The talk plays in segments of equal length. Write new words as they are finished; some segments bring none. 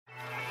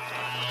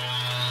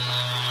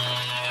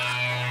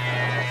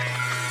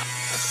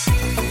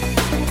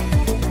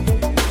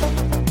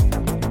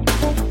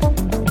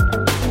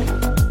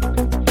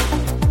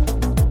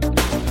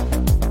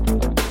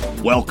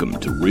Welcome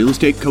to Real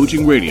Estate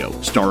Coaching Radio,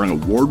 starring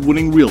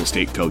award-winning real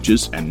estate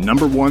coaches and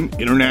 #1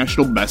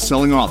 international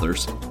best-selling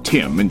authors,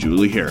 Tim and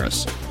Julie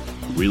Harris.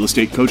 Real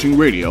Estate Coaching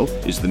Radio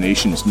is the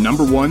nation's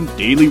 #1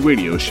 daily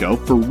radio show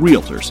for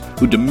realtors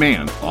who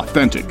demand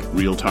authentic,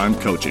 real-time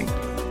coaching.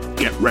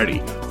 Get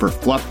ready for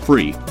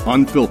fluff-free,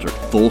 unfiltered,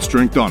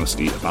 full-strength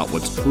honesty about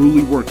what's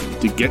truly working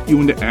to get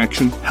you into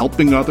action,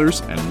 helping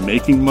others, and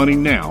making money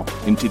now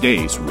in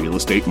today's real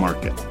estate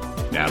market.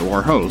 Now to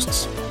our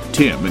hosts,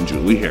 Tim and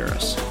Julie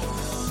Harris.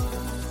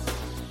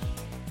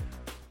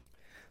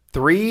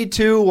 3,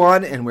 2,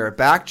 1, and we're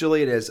back,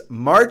 Julie. It is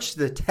March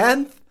the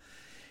 10th,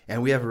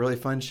 and we have a really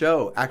fun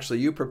show. Actually,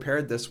 you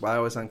prepared this while I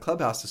was on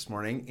Clubhouse this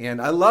morning, and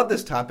I love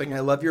this topic. I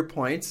love your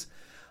points,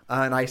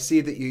 and I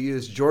see that you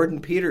used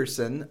Jordan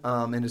Peterson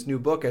in his new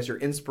book as your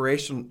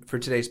inspiration for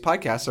today's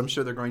podcast, so I'm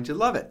sure they're going to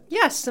love it.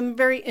 Yes, some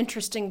very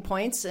interesting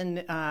points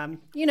and,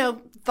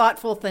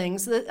 thoughtful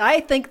things. I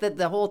think that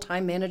the whole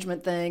time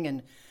management thing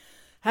and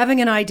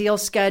having an ideal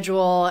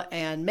schedule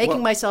and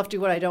making myself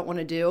do what I don't want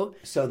to do.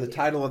 So the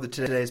title of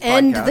today's podcast.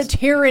 And the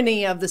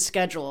tyranny of the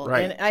schedule.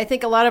 Right. And I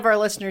think a lot of our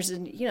listeners,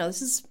 and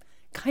this is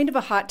kind of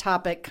a hot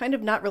topic, kind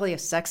of not really a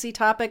sexy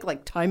topic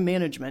like time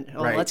management.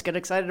 Oh, right. Let's get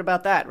excited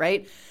about that,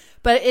 right?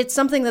 But it's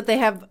something that they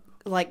have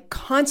like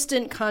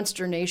constant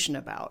consternation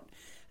about.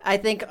 I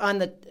think on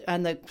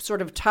the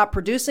sort of top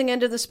producing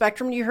end of the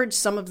spectrum, you heard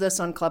some of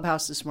this on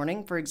Clubhouse this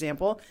morning, for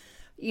example,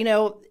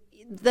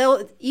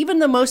 even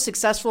the most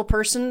successful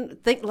person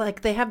think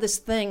like they have this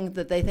thing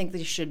that they think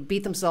they should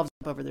beat themselves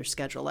up over their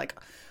schedule. Like,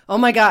 oh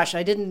my gosh,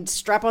 I didn't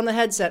strap on the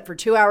headset for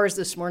 2 hours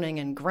this morning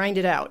and grind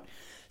it out.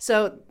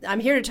 So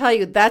I'm here to tell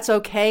you that's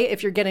okay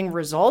if you're getting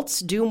results.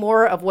 Do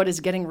more of what is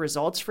getting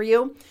results for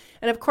you.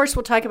 And of course,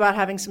 we'll talk about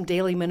having some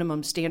daily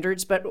minimum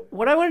standards. But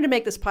what I wanted to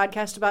make this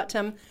podcast about,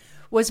 Tim,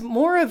 was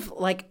more of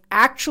like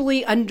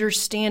actually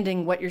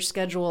understanding what your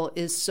schedule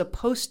is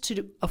supposed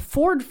to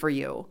afford for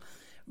you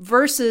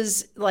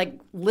versus like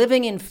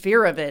living in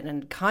fear of it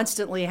and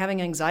constantly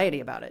having anxiety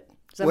about it.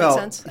 Does that make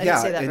sense? I didn't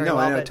say that very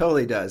well. It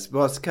totally does.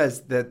 Well, it's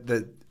because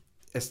the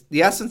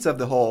essence of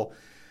the whole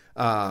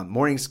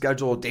morning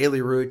schedule,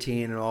 daily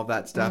routine, and all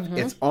that stuff,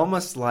 it's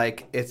almost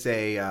like it's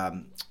a,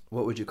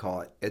 what would you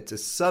call it? It's a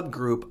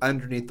subgroup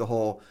underneath the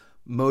whole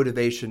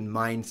motivation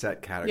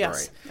mindset category.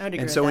 Yes, I would agree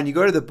and so with when that. you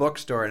go to the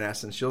bookstore, in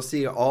essence, you'll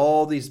see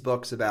all these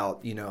books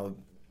about,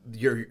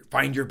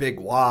 find your big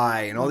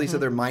why and all these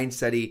other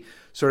mindset-y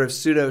sort of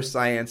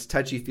pseudoscience,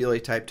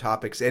 touchy-feely type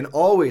topics. And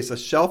always a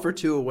shelf or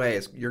two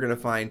away, you're going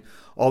to find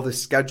all the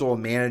schedule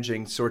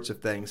managing sorts of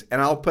things.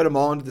 And I'll put them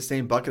all into the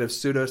same bucket of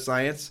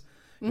pseudoscience,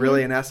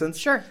 really, in essence.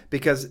 Sure.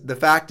 Because the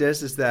fact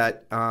is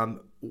that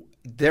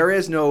there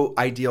is no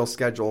ideal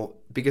schedule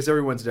because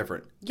everyone's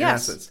different, in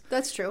essence.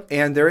 That's true.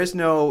 And there is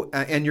no,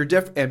 and you're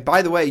different. And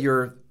by the way,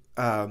 your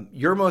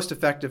most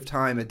effective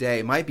time a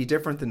day might be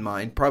different than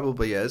mine,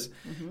 probably is.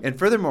 And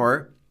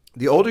furthermore,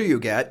 the older you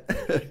get,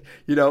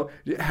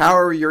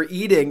 how you're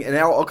eating and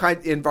all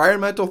kinds of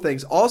environmental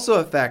things also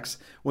affects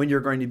when you're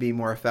going to be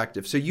more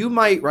effective. So you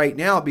might right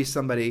now be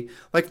somebody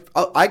like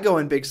I go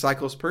in big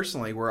cycles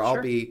personally where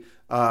I'll be,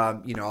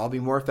 I'll be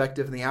more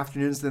effective in the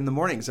afternoons than the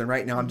mornings. And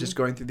right now I'm just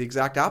going through the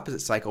exact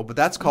opposite cycle, but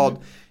that's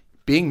called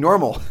being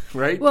normal,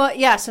 right? Well,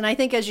 yes. And I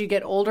think as you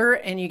get older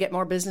and you get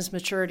more business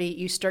maturity,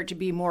 you start to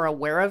be more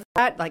aware of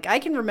that. Like I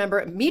can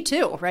remember, me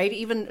too, right?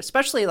 Even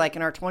especially like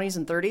in our 20s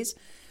and 30s,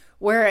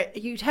 where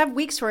you'd have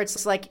weeks where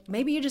it's like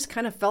maybe you just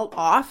kind of felt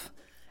off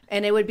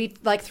and it would be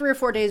like 3 or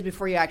 4 days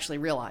before you actually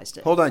realized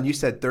it. Hold on. You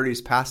said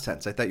 30s past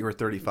tense. I thought you were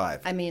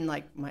 35. I mean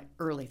like my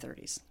early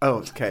 30s.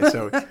 Oh, okay.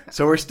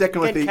 So we're sticking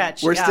with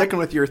sticking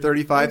with your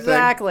 35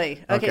 exactly.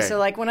 thing? Okay. So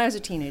like when I was a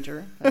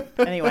teenager.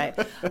 Anyway.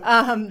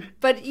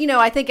 But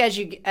I think as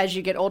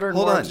you get older and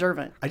more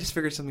observant. I just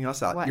figured something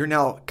else out. What? You're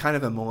now kind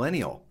of a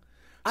millennial.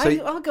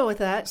 I'll go with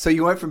that. So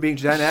you went from being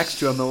Gen X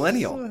to a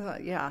millennial.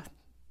 Yeah.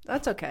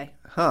 That's okay.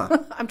 Huh.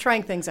 I'm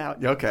trying things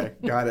out. Okay,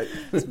 got it.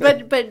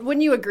 But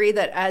wouldn't you agree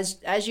that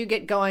as you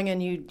get going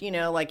and you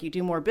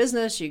do more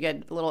business, you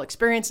get a little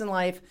experience in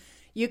life,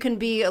 you can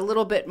be a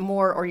little bit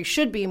more, or you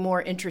should be more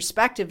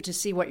introspective to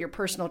see what your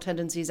personal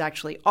tendencies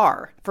actually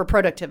are for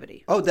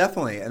productivity. Oh,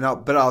 definitely.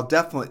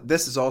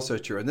 This is also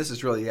true. And this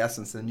is really the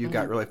essence. And you've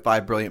got really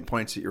 5 brilliant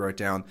points that you wrote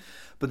down.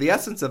 But the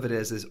essence of it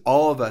is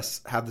all of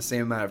us have the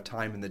same amount of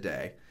time in the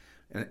day.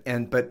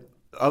 But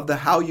of the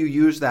how you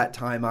use that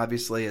time,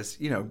 obviously, is,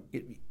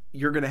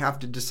 you're going to have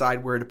to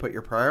decide where to put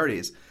your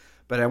priorities.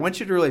 But I want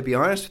you to really be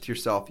honest with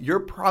yourself.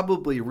 You're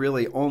probably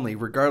really only,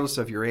 regardless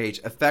of your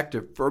age,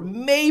 effective for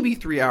maybe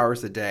 3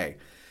 hours a day.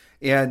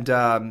 And,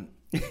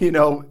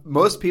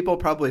 most people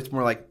probably it's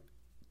more like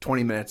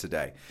 20 minutes a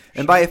day.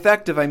 And by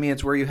effective, I mean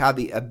it's where you have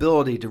the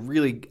ability to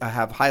really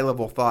have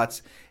high-level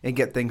thoughts and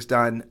get things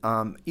done,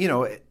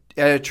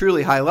 at a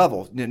truly high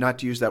level. Not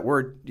to use that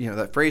word,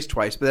 that phrase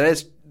twice, but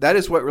that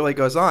is what really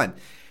goes on.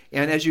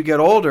 And as you get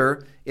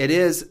older, it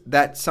is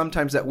that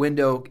sometimes that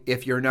window,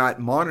 if you're not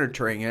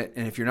monitoring it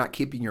and if you're not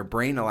keeping your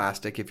brain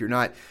elastic, if you're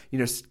not,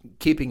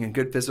 keeping in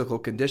good physical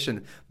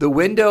condition, the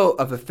window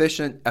of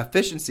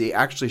efficiency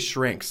actually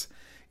shrinks.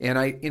 And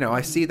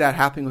I see that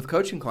happening with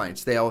coaching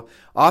clients. They'll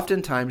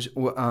oftentimes,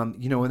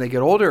 when they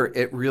get older,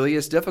 it really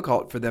is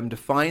difficult for them to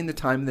find the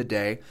time of the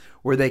day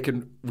where they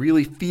can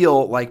really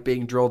feel like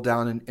being drilled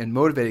down and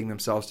motivating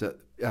themselves to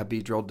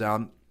be drilled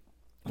down,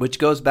 which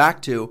goes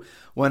back to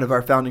one of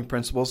our founding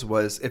principles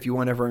was if you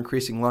want ever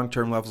increasing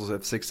long-term levels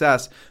of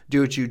success, do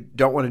what you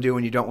don't want to do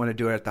when you don't want to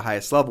do it at the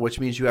highest level, which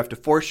means you have to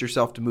force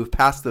yourself to move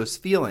past those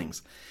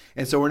feelings.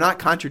 And so we're not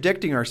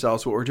contradicting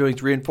ourselves. What we're doing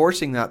is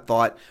reinforcing that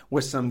thought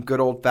with some good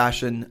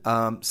old-fashioned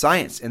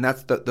science. And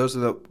those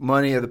are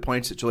many of the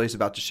points that Julie's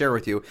about to share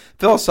with you.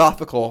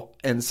 Philosophical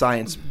and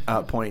science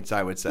points,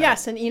 I would say.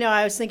 Yes. And,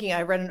 I was thinking,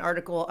 I read an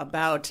article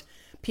about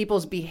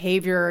people's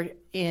behavior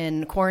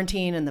in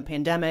quarantine and the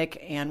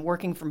pandemic and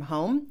working from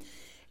home.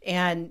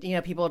 And,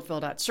 people had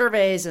filled out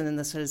surveys, and then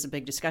this was a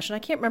big discussion. I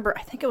can't remember.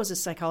 I think it was a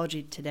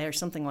Psychology Today or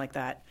something like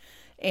that.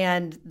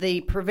 And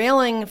the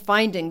prevailing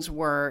findings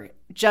were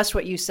just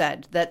what you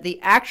said, that the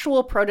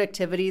actual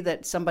productivity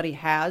that somebody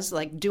has,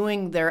 like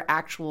doing their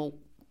actual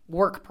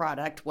work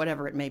product,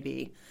 whatever it may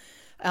be,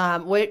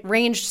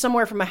 ranged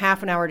somewhere from a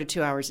half an hour to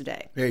 2 hours a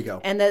day. There you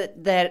go. And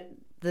that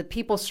the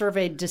people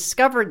surveyed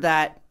discovered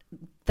that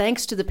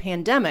thanks to the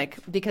pandemic,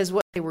 because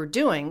what they were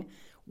doing,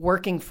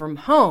 working from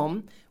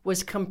home,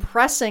 was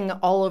compressing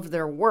all of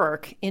their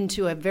work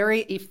into a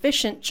very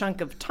efficient chunk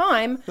of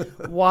time.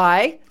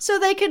 Why? So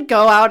they could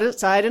go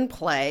outside and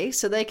play,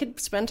 so they could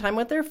spend time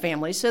with their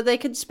families, so they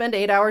could spend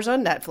 8 hours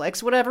on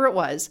Netflix, whatever it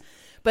was.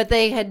 But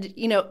they had,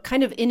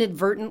 kind of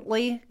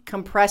inadvertently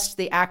compressed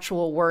the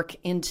actual work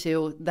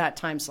into that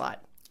time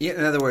slot. Yeah,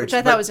 in other words, which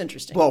I thought was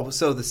interesting. Well,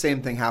 so the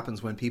same thing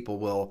happens when people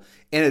will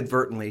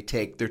inadvertently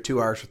take their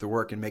 2 hours worth of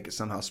work and make it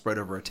somehow spread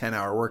over a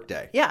 10-hour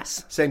workday.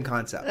 Yes. Same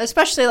concept.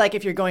 Especially like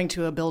if you're going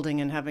to a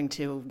building and having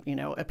to,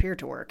 appear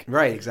to work.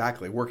 Right,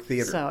 exactly. Work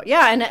theater. So,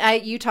 yeah,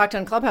 and you talked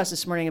on Clubhouse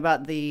this morning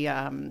about the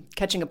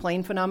catching a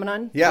plane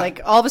phenomenon. Yeah.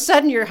 Like all of a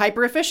sudden you're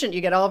hyper efficient.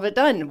 You get all of it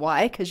done.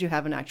 Why? Because you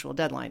have an actual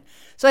deadline.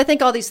 So I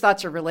think all these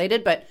thoughts are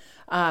related, but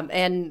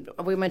and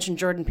we mentioned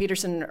Jordan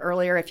Peterson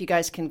earlier. If you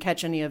guys can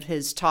catch any of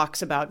his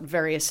talks about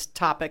various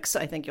topics,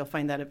 I think you'll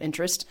find that of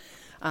interest.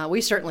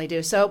 We certainly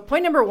do. So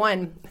point number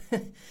one,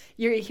 one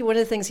of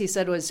the things he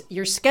said was,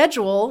 your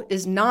schedule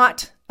is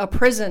not a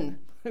prison,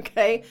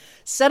 okay?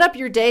 Set up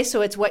your day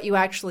so it's what you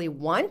actually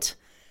want.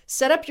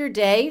 Set up your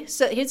day.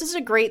 So this is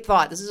a great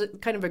thought. This is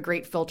kind of a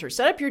great filter.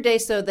 Set up your day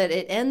so that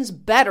it ends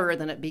better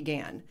than it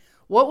began.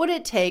 What would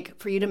it take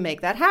for you to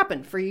make that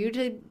happen? For you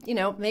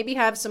to, maybe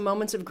have some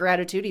moments of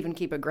gratitude, even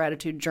keep a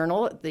gratitude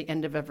journal at the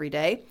end of every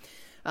day.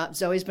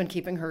 Zoe's been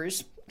keeping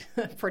hers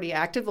pretty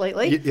active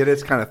lately. It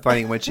is kind of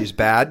funny when she's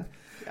bad.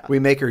 Yeah. We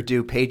make her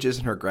do pages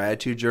in her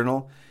gratitude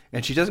journal,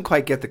 and she doesn't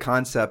quite get the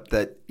concept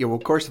that,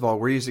 first of all,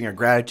 we're using a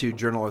gratitude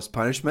journal as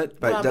punishment.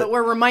 But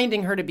we're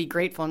reminding her to be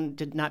grateful and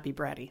to not be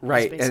bratty.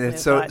 Right, and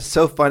it's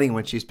so funny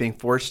when she's being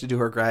forced to do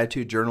her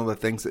gratitude journal, the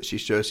things that she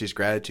shows she's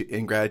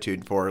in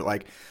gratitude for.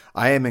 Like,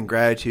 I am in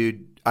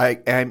gratitude.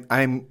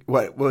 I'm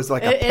what was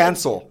like a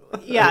pencil.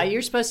 Yeah,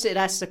 you're supposed to, it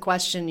asks a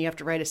question. You have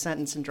to write a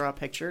sentence and draw a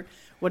picture.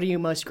 What are you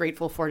most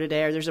grateful for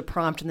today? Or there's a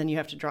prompt and then you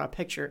have to draw a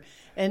picture.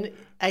 And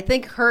I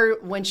think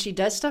when she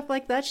does stuff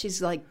like that,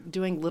 she's like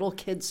doing little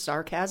kid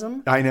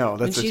sarcasm. I know.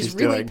 That's what she's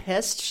really doing.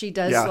 Pissed. She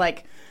does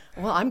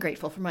well, I'm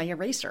grateful for my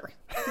eraser,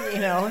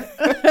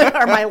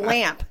 or my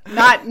lamp.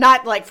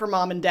 Not like for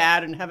mom and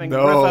dad and having a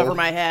roof over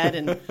my head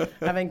and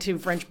having 2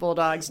 French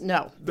bulldogs.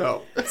 No.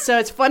 So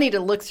it's funny to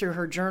look through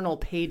her journal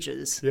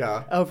pages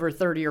over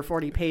 30 or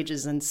 40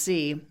 pages and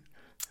see.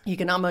 You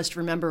can almost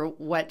remember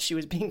what she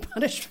was being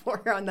punished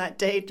for on that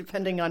day,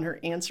 depending on her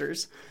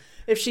answers.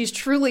 If she's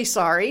truly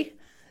sorry,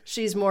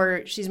 she's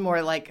more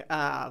like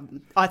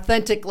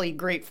authentically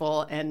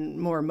grateful and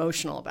more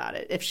emotional about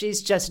it. If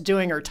she's just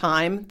doing her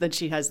time, then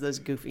she has those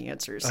goofy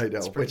answers. I know,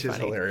 which is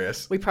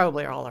hilarious. We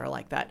probably all are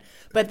like that.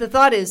 But the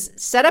thought is,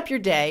 set up your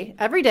day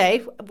every day.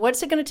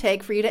 What's it going to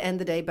take for you to end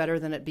the day better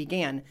than it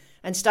began?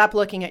 And stop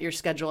looking at your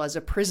schedule as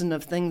a prison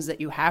of things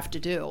that you have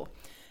to do.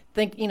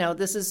 Think,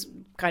 this is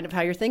kind of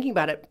how you're thinking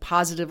about it,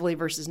 positively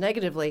versus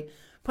negatively.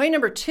 Point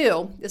number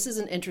 2, this is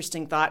an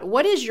interesting thought.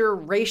 What is your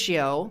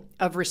ratio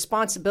of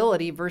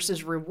responsibility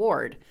versus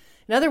reward?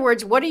 In other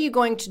words, what are you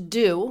going to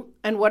do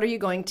and what are you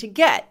going to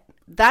get?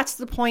 That's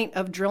the point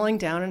of drilling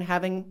down and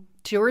having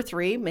 2 or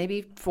 3,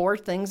 maybe 4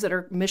 things that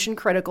are mission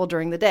critical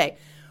during the day.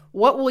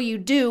 What will you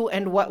do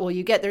and what will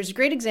you get? There's a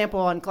great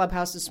example on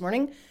Clubhouse this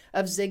morning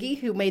of Ziggy,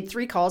 who made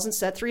 3 calls and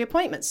set 3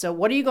 appointments. So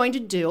what are you going to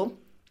do?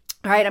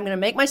 All right, I'm going to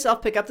make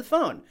myself pick up the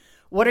phone.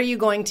 What are you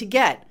going to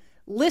get?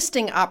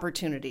 Listing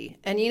opportunity.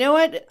 And you know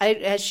what?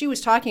 As she was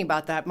talking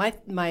about that,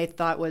 my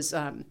thought was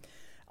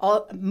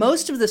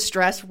most of the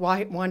stress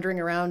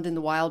wandering around in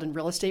the wild in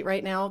real estate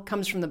right now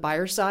comes from the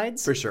buyer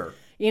sides. For sure.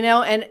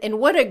 And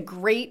what a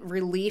great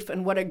relief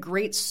and what a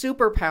great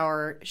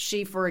superpower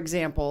she, for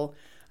example,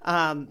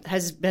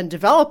 has been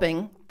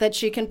developing, that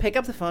she can pick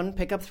up the phone and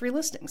pick up 3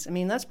 listings. I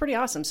mean, that's pretty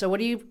awesome. So what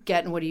do you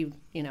get and what do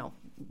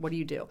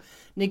you do?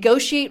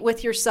 Negotiate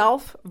with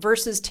yourself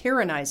versus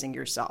tyrannizing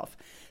yourself.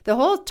 the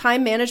whole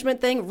time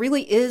management thing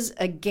really is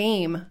a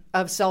game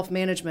of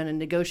self-management and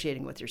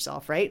negotiating with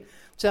yourself, right?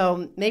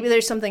 So maybe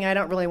there's something I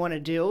don't really want to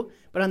do,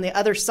 but on the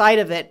other side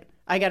of it,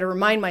 I got to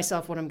remind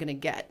myself what I'm going to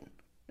get.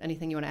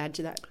 Anything you want to add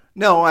to that?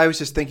 No, I was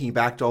just thinking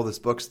back to all those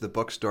books at the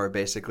bookstore.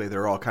 Basically,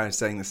 they're all kind of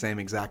saying the same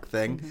exact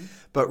thing.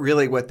 But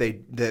really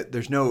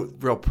there's no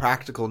real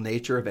practical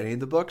nature of any of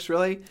the books,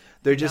 really.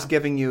 They're just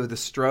giving you the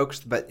strokes,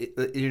 but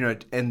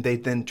and they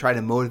then try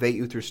to motivate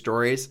you through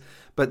stories.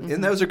 But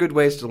and those are good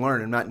ways to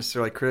learn. I'm not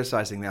necessarily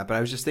criticizing that, but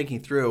I was just thinking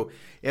through,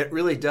 it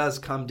really does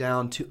come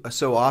down to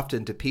so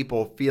often to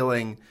people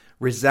feeling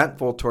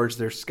resentful towards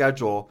their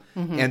schedule.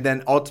 And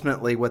then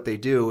ultimately what they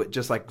do,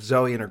 just like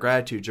Zoe in her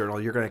gratitude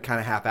journal, you're going to kind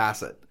of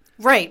half-ass it.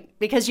 Right,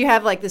 because you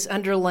have like this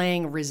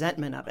underlying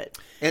resentment of it.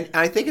 And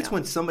I think it's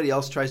when somebody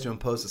else tries to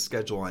impose a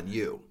schedule on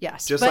you.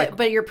 Yes,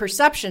 but your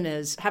perception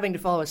is having to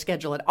follow a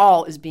schedule at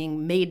all is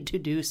being made to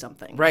do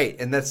something. Right,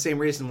 and that's the same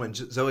reason when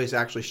Zoe's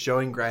actually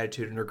showing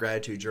gratitude in her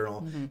gratitude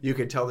journal, you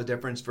could tell the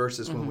difference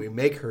versus when we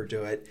make her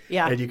do it,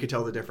 and you could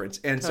tell the difference.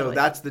 And so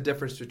that's the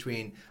difference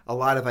between a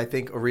lot of, I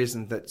think, a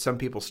reason that some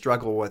people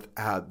struggle with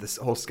this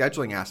whole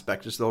scheduling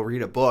aspect is they'll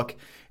read a book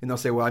and they'll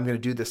say, well, I'm going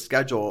to do this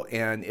schedule,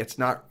 and it's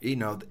not,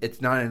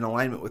 it's not in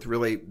alignment with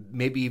really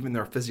maybe even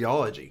their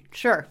physiology.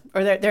 Sure.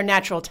 Or their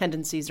natural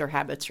tendencies or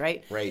habits,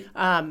 right? Right.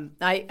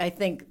 I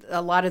think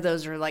a lot of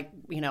those are like,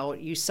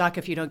 you suck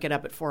if you don't get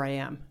up at 4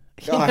 a.m.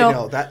 I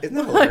know. Isn't that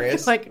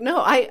hilarious? No,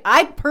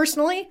 I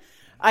personally,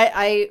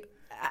 I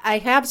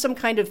have some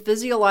kind of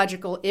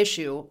physiological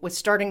issue with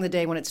starting the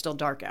day when it's still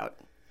dark out.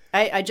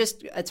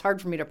 It's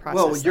hard for me to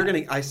process.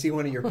 Well, I see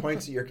one of your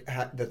points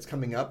that's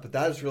coming up, but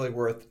that is really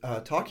worth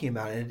talking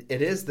about. And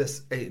it is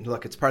this,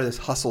 look, it's part of this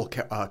hustle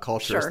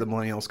culture, as the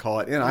millennials call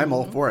it. And I'm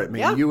all for it. I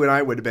mean, you and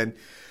I would have been,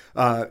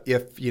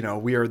 if,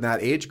 we are in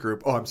that age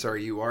group. Oh, I'm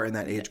sorry, you are in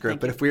that age group.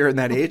 But if we are in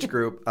that age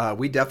group,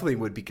 we definitely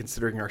would be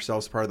considering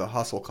ourselves part of the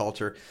hustle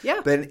culture.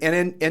 Yeah. But,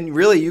 and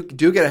really, you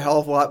do get a hell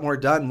of a lot more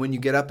done when you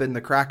get up in the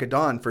crack of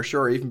dawn, for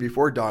sure, even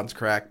before dawn's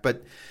crack.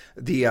 But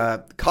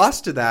the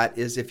cost to that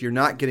is if you're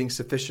not getting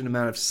sufficient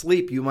amount of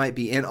sleep, you might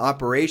be in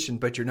operation,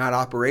 but you're not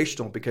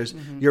operational because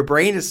your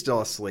brain is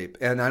still asleep.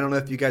 And I don't know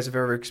if you guys have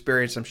ever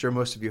experienced, I'm sure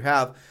most of you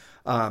have,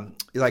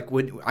 like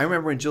when I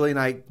remember when Julie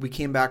and we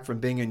came back from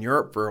being in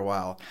Europe for a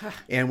while,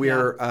 and we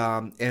were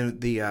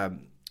and the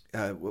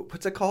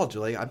what's it called,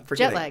 Julie? I'm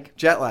forgetting.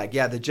 Jet lag.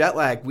 Yeah, the jet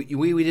lag.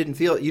 We didn't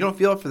feel it. You don't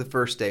feel it for the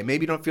first day.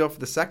 Maybe you don't feel it for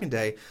the second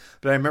day.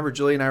 But I remember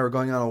Julie and I were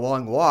going on a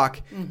long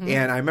walk,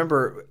 and I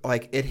remember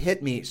like it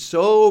hit me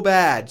so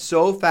bad,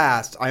 so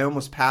fast, I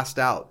almost passed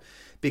out.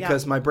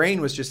 Because my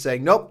brain was just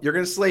saying, nope, you're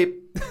going to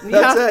sleep.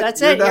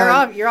 That's it. You're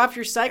off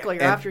your cycle.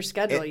 You're off your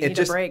schedule. You need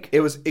a break.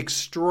 It was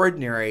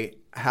extraordinary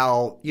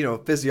how,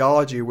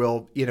 physiology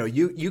will,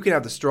 you can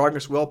have the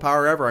strongest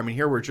willpower ever. I mean,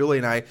 here we're Julie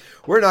and I,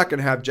 we're not going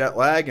to have jet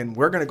lag and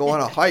we're going to go on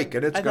a hike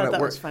and it's going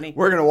to,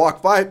 we're going to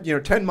walk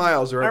 10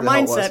 miles or our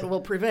mindset will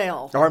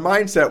prevail. Our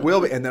mindset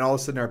will be, and then all of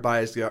a sudden our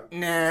bodies go,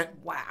 nah.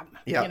 Wham.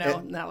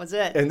 Yeah. That was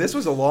it. And this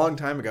was a long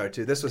time ago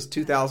too. This was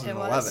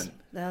 2011.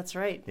 That's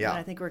right. Yeah. And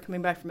I think we're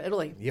coming back from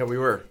Italy. Yeah, we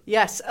were.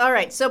 Yes. All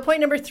right. So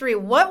point number 3,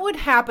 what would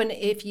happen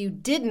if you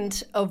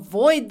didn't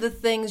avoid the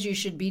things you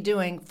should be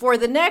doing for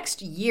the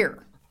next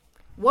year?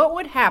 What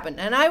would happen?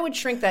 And I would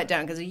shrink that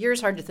down because a year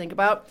is hard to think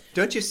about.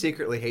 Don't you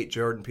secretly hate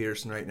Jordan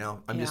Peterson right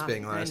now? I'm just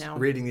being honest.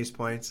 Reading these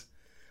points.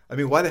 I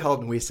mean, why the hell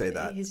didn't we say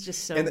that? He's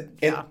just so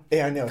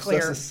I know,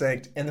 clear. So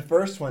succinct. And the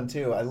first one,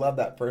 too, I love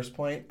that first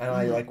point. And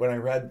I like when I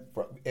read,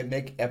 it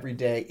make every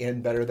day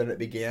end better than it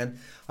began,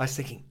 I was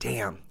thinking,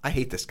 damn, I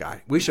hate this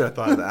guy. We should have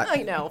thought of that.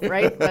 I know,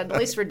 right? But at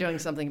least we're doing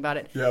something about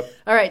it. Yep.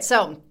 All right,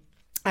 so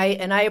I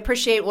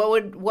appreciate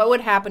what would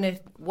happen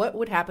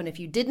if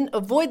you didn't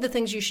avoid the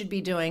things you should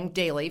be doing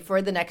daily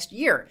for the next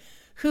year.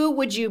 Who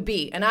would you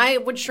be? And I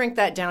would shrink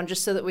that down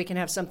just so that we can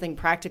have something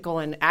practical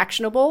and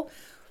actionable.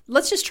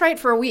 Let's just try it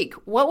for a week.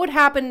 What would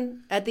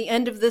happen at the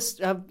end of this,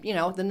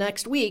 the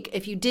next week,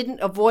 if you didn't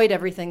avoid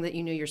everything that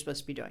you knew you're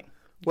supposed to be doing?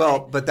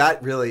 Well, but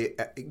that really,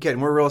 again,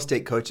 we're real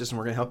estate coaches and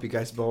we're going to help you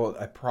guys build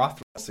a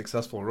profitable,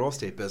 successful real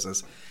estate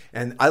business.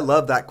 And I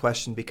love that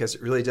question because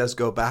it really does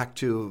go back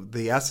to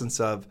the essence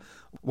of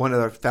one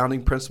of the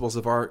founding principles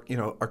of our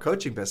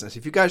coaching business.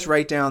 If you guys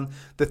write down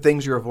the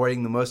things you're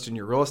avoiding the most in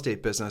your real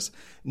estate business,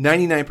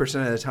 99%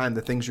 of the time,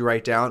 the things you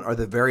write down are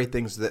the very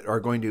things that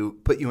are going to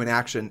put you in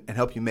action and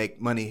help you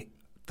make money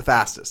the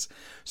fastest.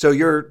 So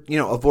you're,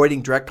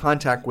 avoiding direct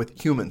contact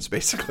with humans,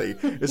 basically,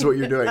 is what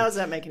you're doing. How does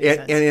that make any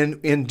sense?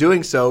 And in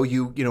doing so,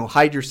 you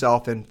hide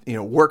yourself in,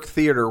 work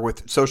theater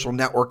with social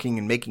networking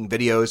and making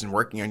videos and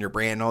working on your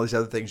brand and all these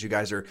other things you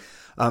guys are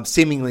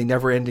seemingly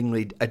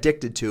never-endingly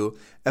addicted to.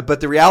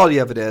 But the reality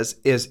of it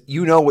is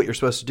you know what you're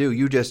supposed to do.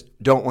 You just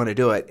don't want to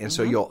do it. And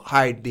so you'll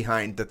hide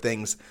behind the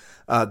things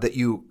that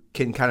you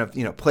can kind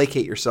of,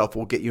 placate yourself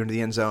will get you into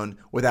the end zone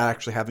without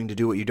actually having to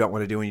do what you don't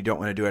want to do and you don't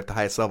want to do it at the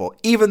highest level,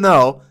 even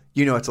though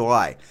it's a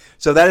lie.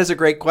 So that is a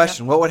great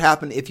question. Yep. What would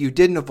happen if you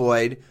didn't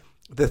avoid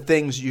the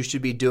things you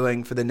should be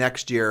doing for the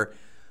next year?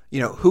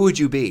 who would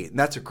you be? And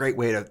that's a great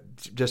way to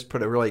just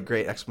put a really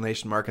great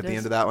exclamation mark at the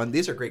end of that one.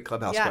 These are great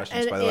Clubhouse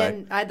questions, by the way.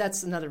 And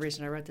that's another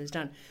reason I wrote these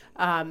down.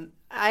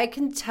 I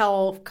can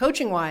tell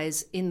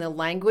coaching-wise in the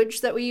language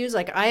that we use,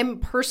 like I'm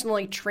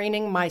personally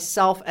training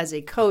myself as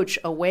a coach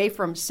away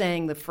from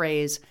saying the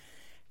phrase,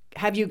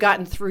 have you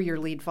gotten through your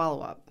lead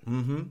follow-up?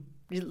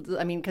 Mm-hmm.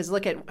 I mean, because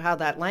look at how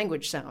that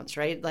language sounds,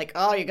 right? Like,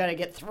 oh, you got to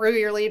get through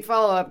your lead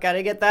follow-up, got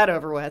to get that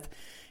over with.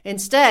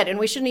 Instead, and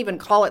we shouldn't even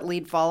call it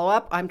lead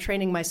follow-up, I'm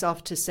training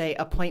myself to say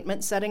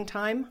appointment setting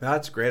time.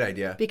 That's a great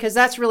idea. Because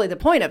that's really the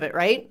point of it,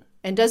 right?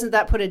 And doesn't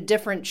that put a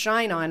different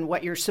shine on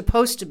what you're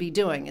supposed to be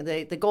doing?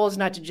 The goal is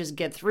not to just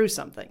get through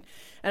something.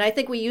 And I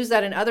think we use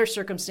that in other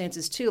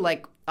circumstances too.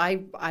 Like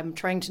I'm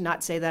trying to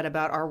not say that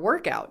about our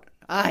workout.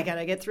 I got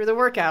to get through the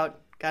workout.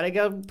 Got to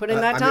go put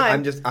in that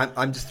time.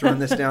 I'm just throwing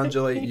this down,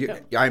 Julie.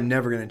 I'm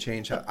never going to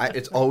change.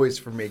 It's always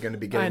for me going to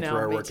be getting through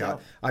our workout.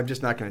 Too. I'm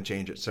just not going to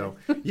change it. So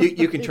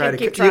you can try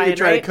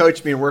to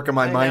coach me and work on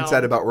my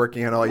mindset about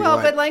working out all you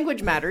want. Well, but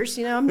language matters.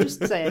 I'm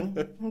just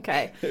saying.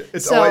 Okay.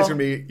 It's always for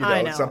me.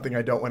 Something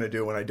I don't want to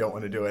do when I don't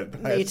want to do it.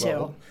 Me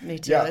too.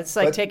 Yeah, it's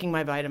like taking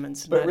my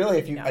vitamins. But really,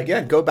 if you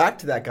again go back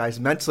to that, guys,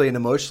 mentally and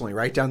emotionally,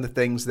 write down the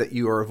things that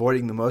you are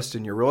avoiding the most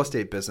in your real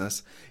estate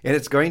business, and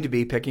it's going to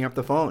be picking up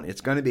the phone.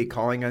 It's going to be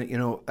calling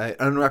an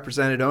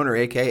unrepresented owner,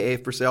 aka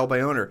for sale by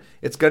owner.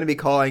 It's going to be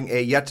calling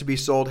a yet to be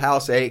sold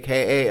house,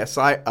 aka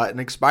an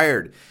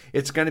expired.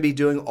 It's going to be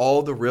doing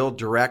all the real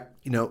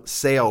direct,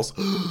 sales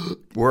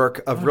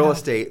work of real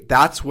estate.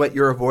 That's what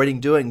you're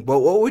avoiding doing. But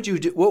what would you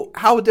do?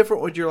 How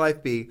different would your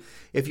life be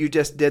if you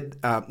just did,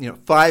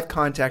 5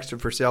 contacts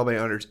for sale by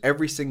owners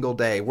every single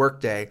day, work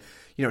day,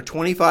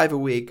 25 a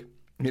week.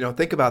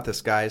 Think about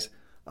this, guys.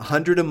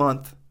 100 a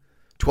month,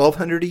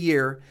 1,200 a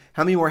year.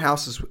 How many more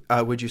houses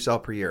would you sell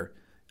per year?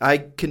 I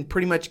can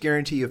pretty much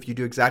guarantee you if you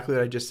do exactly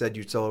what I just said,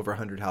 you'd sell over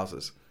 100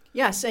 houses.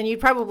 Yes, and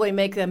you'd probably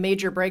make a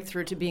major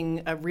breakthrough to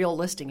being a real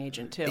listing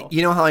agent too.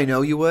 You know how I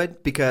know you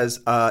would? Because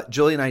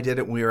Julie and I did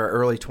it when we were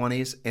early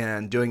 20s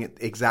and doing it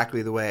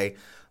exactly the way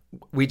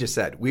we just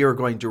said. We were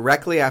going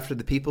directly after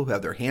the people who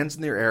have their hands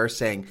in their air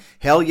saying,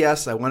 hell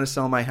yes, I want to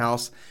sell my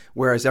house.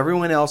 Whereas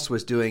everyone else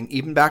was doing,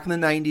 even back in the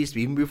 90s,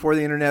 even before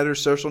the internet or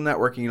social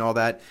networking and all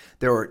that,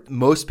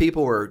 most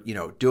people were,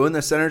 doing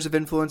the centers of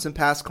influence and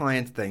past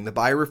clients thing, the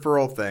buy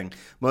referral thing.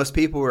 Most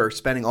people were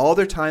spending all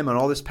their time on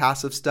all this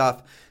passive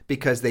stuff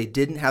because they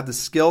didn't have the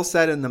skill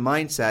set and the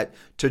mindset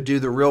to do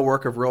the real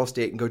work of real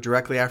estate and go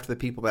directly after the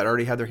people that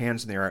already had their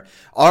hands in the air.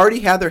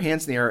 Already had their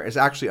hands in the air is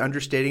actually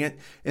understating it.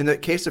 In the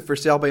case of for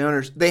sale by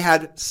owners, they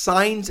had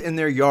signs in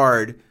their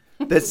yard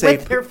that say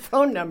with their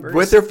phone numbers.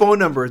 With their phone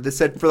numbers that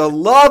said, for the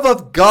love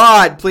of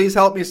God, please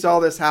help me sell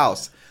this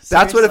house. Seriously.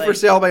 That's what a for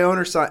sale by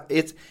owner sign.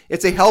 It's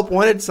a help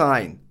wanted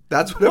sign.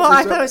 That's what.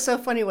 I thought it was so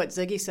funny what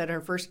Ziggy said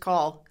her first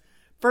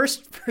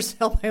for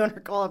sale by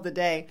owner call of the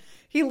day.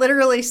 He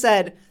literally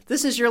said,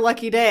 "This is your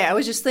lucky day. I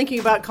was just thinking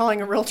about calling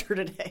a realtor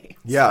today."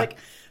 It's like,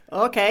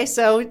 okay,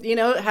 so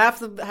half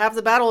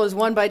the battle is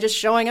won by just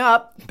showing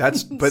up. That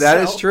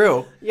is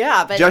true.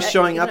 Yeah, but just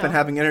showing up and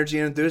having energy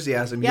and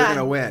enthusiasm, you're going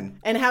to win.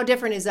 And how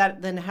different is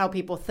that than how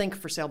people think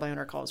for sale by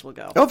owner calls will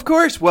go? Of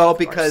course,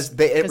 because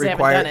it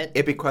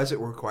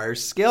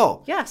requires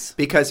skill. Yes,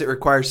 because it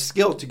requires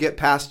skill to get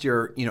past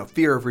your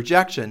fear of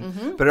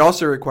rejection, but it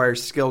also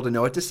requires skill to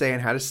know what to say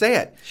and how to say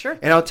it. Sure.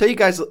 And I'll tell you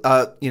guys,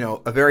 a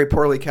very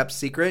poorly kept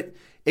secret.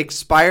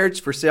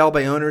 Expireds for sale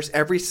by owners,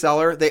 every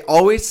seller, they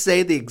always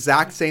say the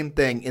exact same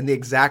thing in the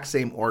exact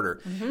same order.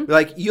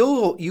 Like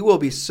you will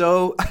be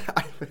so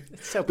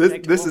it's so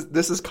predictable.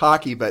 This is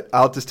cocky, but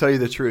I'll just tell you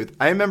the truth.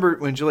 I remember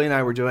when Julie and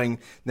I were doing,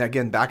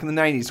 again, back in the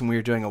 90s when we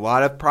were doing a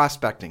lot of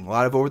prospecting, a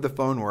lot of over the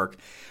phone work.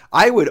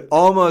 I would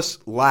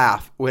almost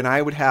laugh when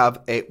I would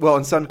have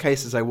in some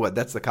cases I would,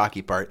 that's the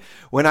cocky part,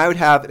 when I would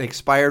have an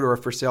expired or a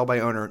for sale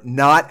by owner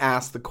not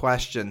ask the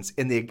questions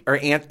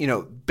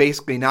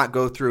basically not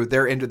go through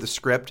their end of the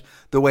script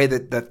the way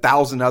that the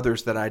 1,000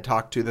 others that I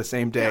talked to the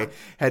same day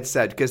had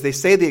said, because they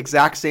say the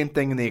exact same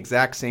thing in the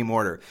exact same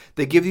order.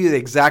 They give you the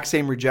exact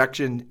same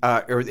rejection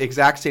or the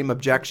exact same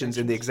objections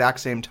in the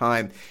exact same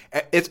time.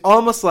 It's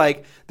almost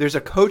like there's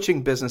a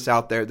coaching business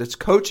out there that's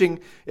coaching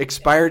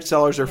expired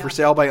sellers or for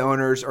sale by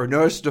owners or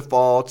notice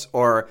defaults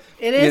or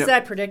it is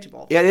that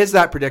predictable. Yeah, it is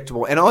that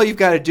predictable. And all you've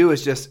got to do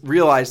is just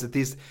realize that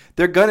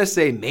they're going to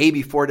say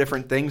maybe 4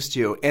 different things to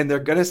you, and they're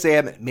going to say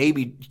them at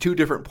maybe 2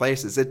 different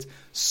places. It's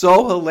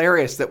so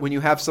hilarious that when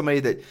you have somebody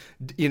that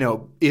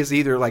is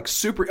either like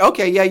super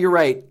okay, yeah, you're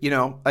right, you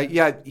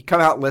come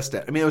out and list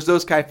it. I mean, it was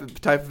those type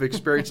of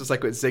experiences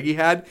like what Ziggy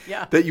had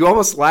that you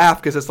almost laugh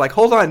because it's like,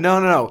 hold on,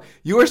 no,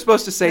 you were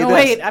supposed to say this.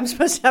 Wait, I'm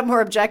supposed to have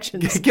more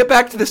objections. Get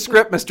back to the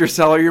script, Mr.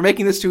 Seller. You're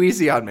making this too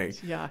easy on me.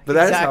 Yeah, but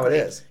that is how it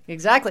is.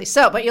 Exactly.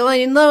 So, but you'll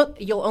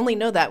only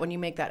know that when you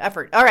make that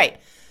effort. All right.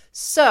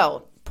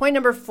 So, point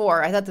number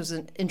 4. I thought this was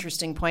an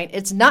interesting point.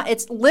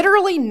 It's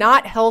literally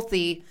not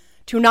healthy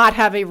to not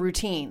have a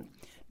routine.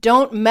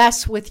 Don't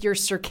mess with your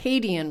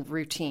circadian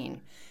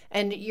routine.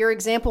 And your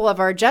example of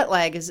our jet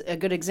lag is a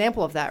good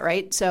example of that,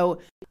 right? So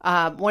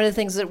one of the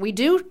things that we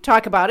do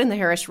talk about in the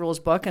Harris Rules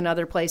book and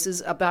other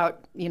places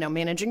about,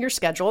 managing your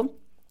schedule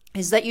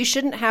is that you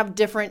shouldn't have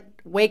different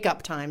wake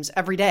up times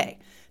every day.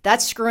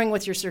 That's screwing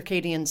with your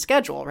circadian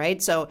schedule,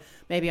 right? So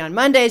maybe on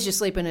Mondays you're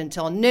sleeping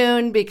until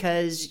noon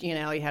because, you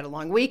had a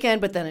long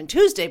weekend, but then on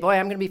Tuesday, boy,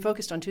 I'm going to be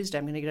focused on Tuesday.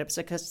 I'm going to get up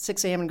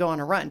 6 a.m. and go on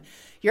a run.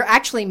 You're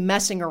actually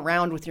messing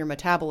around with your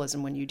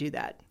metabolism when you do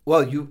that.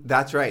 Well,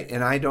 that's right.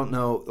 And I don't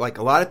know, like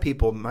a lot of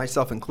people,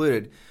 myself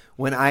included,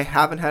 when I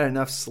haven't had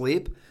enough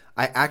sleep,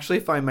 I actually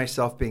find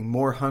myself being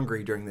more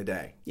hungry during the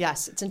day.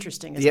 Yes, it's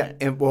interesting, isn't it?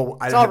 And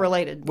it's all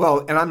related. Well,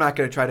 and I'm not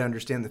going to try to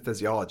understand the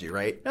physiology,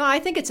 right? No, I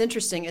think it's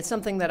interesting. It's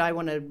something that I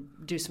want to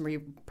do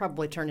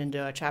probably turn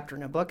into a chapter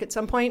in a book at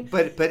some point.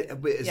 But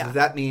does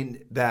that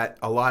mean that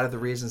a lot of the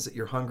reasons that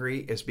you're hungry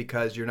is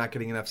because you're not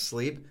getting enough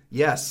sleep?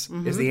 Yes,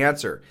 is the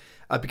answer.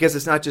 Because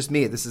it's not just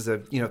me. This is a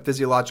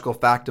physiological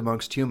fact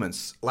amongst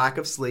humans. Lack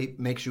of sleep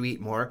makes you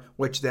eat more,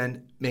 which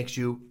then makes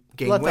you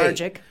gain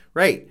lethargic. Weight.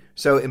 Right.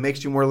 So it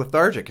makes you more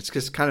lethargic. It's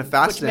just kind of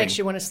fascinating. Which makes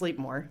you want to sleep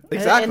more.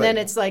 Exactly. And then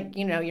it's like,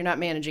 you're not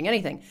managing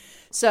anything.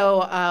 So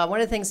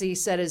one of the things he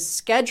said is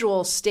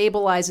schedule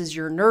stabilizes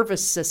your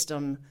nervous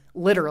system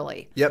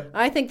literally. Yep.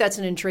 I think that's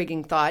an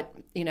intriguing thought,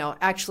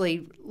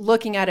 actually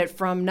looking at it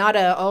from not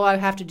I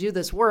have to do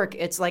this work.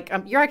 It's like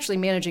you're actually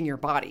managing your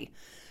body.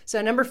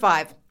 So number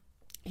 5,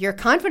 your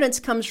confidence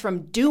comes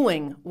from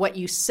doing what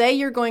you say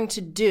you're going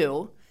to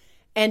do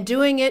and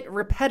doing it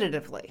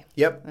repetitively.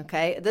 Yep.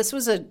 Okay. This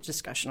was a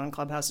discussion on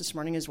Clubhouse this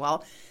morning as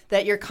well,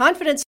 that your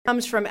confidence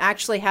comes from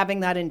actually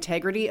having that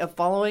integrity of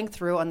following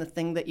through on the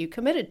thing that you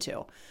committed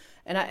to.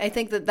 And I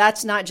think that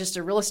that's not just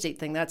a real estate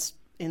thing. That's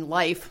in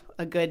life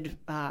a good,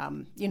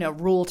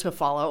 rule to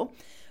follow.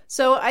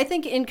 So I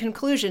think in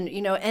conclusion,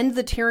 end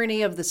the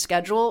tyranny of the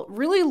schedule.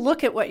 Really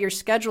look at what your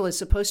schedule is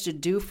supposed to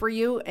do for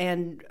you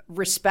and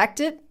respect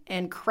it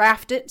and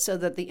craft it so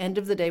that the end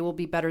of the day will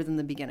be better than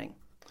the beginning.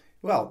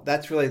 Well,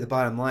 that's really the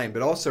bottom line,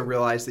 but also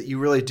realize that you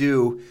really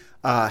do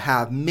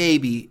have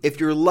maybe, if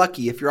you're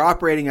lucky, if you're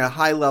operating at a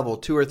high level,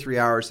 2 or 3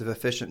 hours of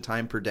efficient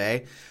time per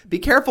day, be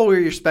careful where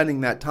you're spending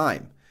that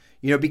time.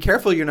 Be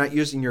careful you're not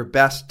using your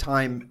best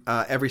time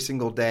every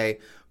single day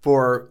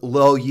for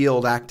low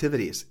yield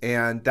activities.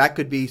 And that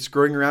could be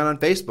screwing around on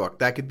Facebook.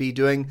 That could be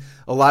doing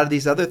a lot of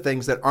these other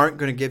things that aren't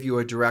going to give you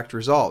a direct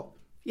result.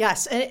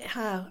 Yes. And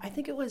I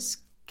think it was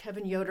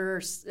Kevin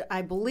Yoder,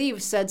 I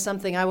believe, said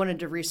something I wanted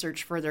to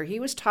research further. He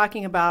was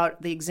talking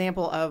about the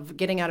example of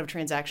getting out of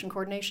transaction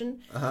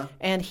coordination.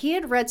 And he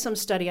had read some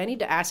study, I need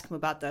to ask him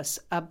about this,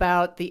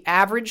 about the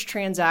average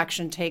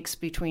transaction takes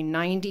between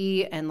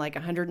 90 and like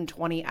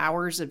 120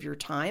 hours of your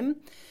time.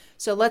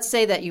 So let's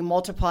say that you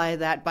multiply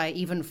that by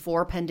even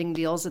 4 pending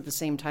deals at the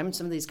same time.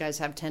 Some of these guys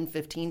have 10,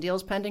 15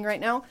 deals pending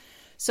right now.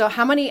 So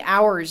how many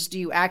hours do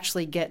you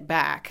actually get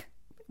back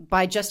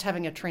by just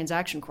having a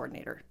transaction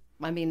coordinator?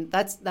 I mean,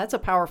 that's a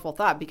powerful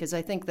thought, because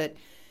I think that,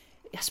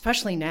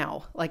 especially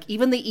now, like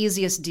even the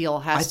easiest deal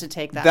has to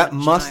take that much time.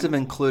 That must have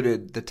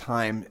included the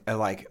time,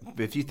 like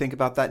if you think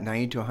about that,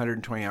 90 to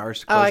 120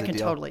 hours to close a deal. I can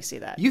totally see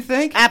that. You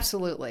think?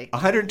 Absolutely.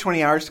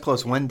 120 hours to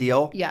close one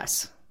deal?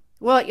 Yes.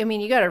 Well, I mean,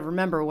 you got to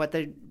remember what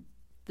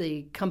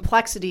the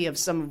complexity of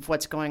some of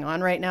what's going on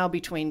right now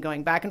between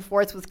going back and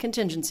forth with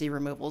contingency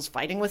removals,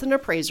 fighting with an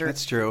appraiser.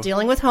 That's true.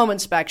 Dealing with home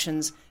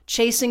inspections,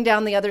 chasing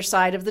down the other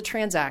side of the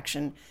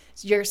transaction.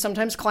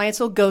 Sometimes clients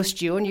will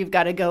ghost you and you've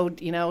got to go,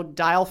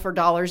 dial for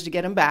dollars to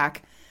get them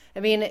back. I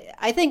mean,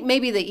 I think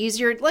maybe the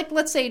easier, like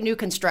let's say new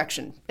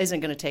construction isn't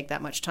going to take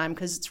that much time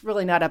because it's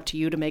really not up to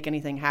you to make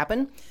anything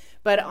happen.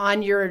 But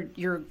on your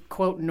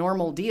quote,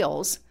 normal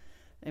deals,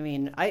 I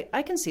mean,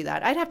 I can see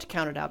that. I'd have to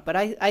count it out. But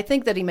I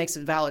think that he makes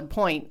a valid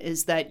point,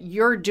 is that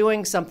you're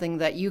doing something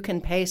that you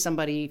can pay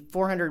somebody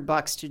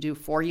 $400 to do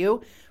for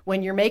you.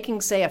 When you're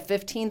making, say, a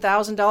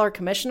 $15,000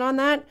 commission on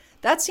that,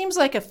 that seems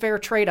like a fair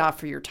trade-off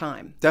for your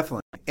time.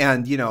 Definitely.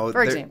 And,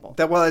 for example.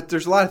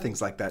 There's a lot of things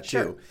like that,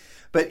 sure. too.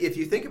 But if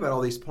you think about all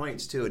these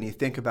points, too, and you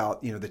think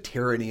about, the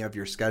tyranny of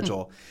your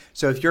schedule.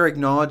 So if you're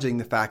acknowledging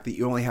the fact that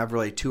you only have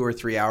really 2 or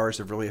 3 hours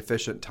of really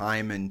efficient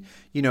time, and,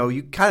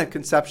 you kind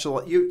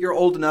of you're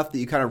old enough that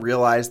you kind of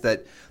realize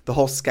that the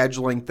whole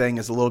scheduling thing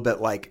is a little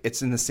bit like,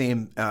 it's in the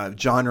same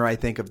genre, I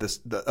think, of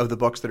the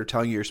books that are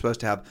telling you you're supposed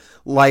to have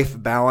life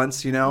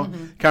balance,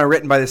 kind of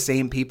written by the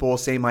same people,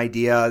 same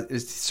idea.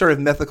 It's sort of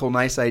mythical,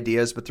 nice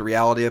ideas, but the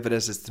reality of it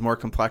is it's more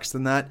complex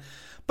than that.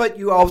 But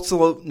you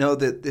also know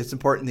that it's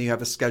important that you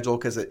have a schedule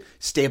because it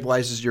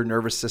stabilizes your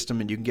nervous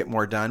system and you can get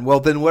more done. Well,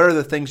 then what are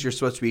the things you're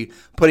supposed to be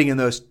putting in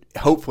those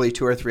hopefully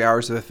 2 or 3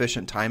 hours of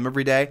efficient time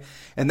every day?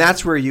 And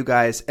that's where you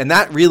guys, and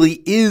that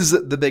really is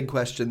the big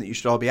question that you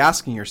should all be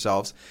asking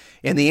yourselves,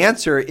 And the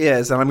answer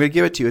is, and I'm going to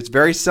give it to you, it's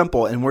very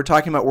simple, and we're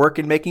talking about work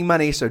and making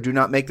money, so do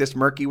not make this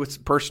murky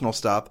with personal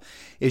stuff,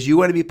 is you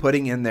want to be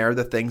putting in there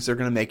the things that are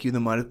going to make you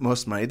the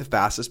most money the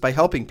fastest by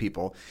helping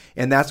people.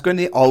 And that's going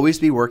to always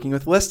be working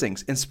with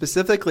listings. And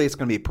specifically, it's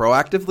going to be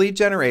proactive lead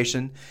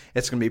generation,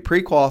 it's going to be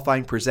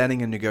pre-qualifying,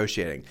 presenting, and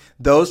negotiating.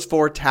 Those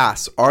 4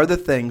 tasks are the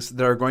things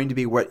that are going to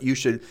be what you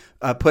should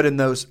put in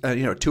those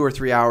 2 or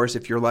 3 hours,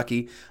 if you're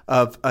lucky,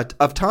 of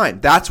time.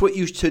 That's what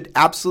you should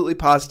absolutely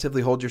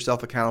positively hold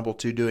yourself accountable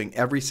to doing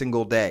every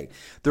single day.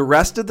 The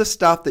rest of the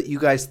stuff that you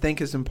guys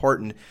think is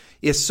important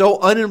is so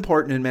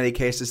unimportant in many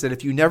cases that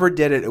if you never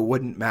did it, it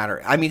wouldn't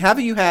matter. I mean,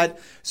 haven't you had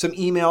some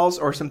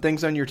emails or some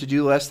things on your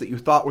to-do list that you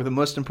thought were the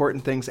most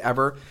important things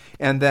ever?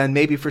 And then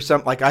maybe for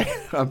some, like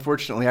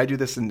unfortunately, I do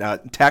this in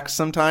text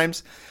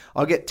sometimes.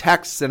 I'll get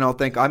texts and I'll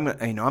think, I'm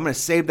going to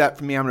save that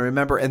for me. I'm going to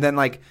remember. And then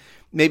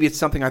maybe it's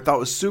something I thought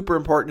was super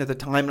important at the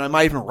time, and I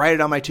might even write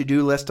it on my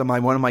to-do list on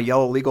one of my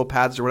yellow legal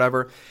pads or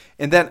whatever.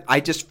 And then I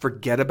just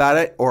forget about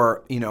it,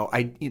 or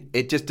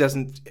it just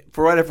doesn't,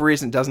 for whatever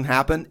reason, it doesn't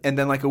happen. And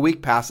then a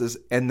week passes,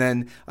 and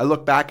then I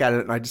look back at it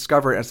and I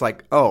discover it, and it's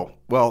like, oh,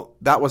 well,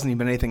 that wasn't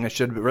even anything I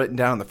should have written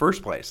down in the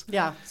first place.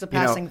 Yeah, it's a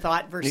passing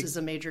thought versus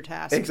a major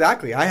task.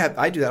 Exactly.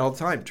 I do that all the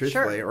time,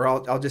 truthfully. Sure.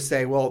 Or I'll just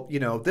say, well,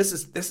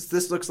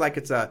 this looks like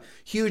it's a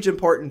huge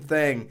important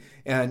thing,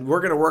 and we're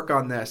going to work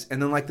on this. And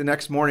then the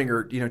next morning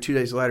or 2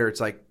 days later, it's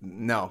like,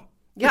 no.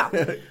 Yeah.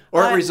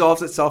 Or it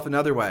resolves itself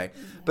another way.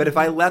 But if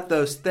I let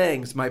those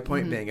things, my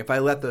point being, if I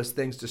let those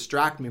things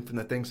distract me from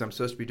the things I'm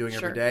supposed to be doing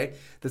every day,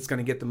 that's going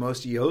to get the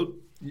most yield.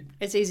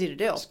 It's easy to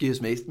do.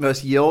 Excuse me.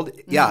 Most yield.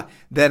 Yeah.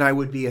 Then I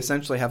would be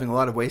essentially having a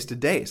lot of wasted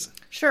days.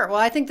 Sure. Well,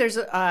 I think there's,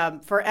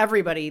 for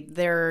everybody,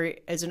 there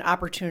is an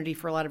opportunity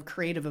for a lot of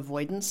creative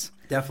avoidance.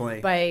 Definitely.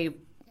 By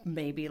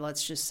maybe,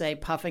 let's just say,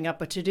 puffing up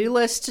a to-do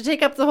list to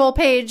take up the whole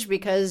page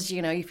because,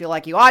 you feel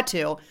like you ought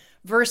to.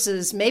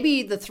 Versus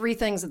maybe the 3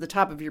 things at the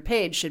top of your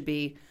page should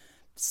be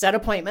set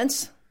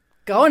appointments,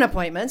 go on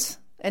appointments,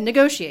 and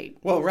negotiate.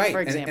 Well, right.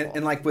 For example.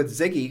 And with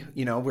Ziggy,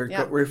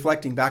 we're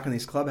reflecting back on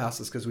these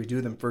clubhouses because we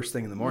do them first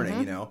thing in the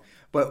morning,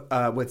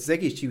 But with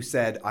Ziggy, she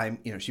said,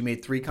 she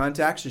made 3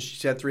 contacts and she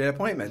said 3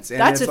 appointments.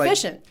 And that's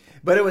efficient.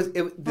 But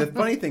the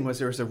funny thing was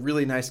there was a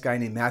really nice guy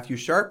named Matthew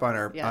Sharp on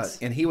our,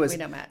 and we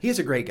know Matt. He's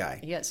a great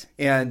guy. He is.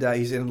 And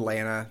he's in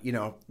Atlanta,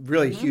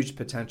 really huge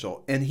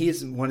potential. And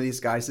he's one of these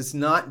guys that's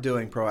not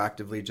doing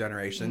proactive lead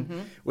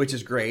generation, which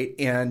is great.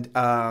 And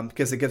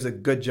because it gives a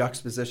good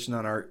juxtaposition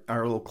on our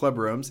little club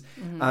rooms.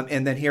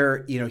 And then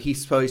here, he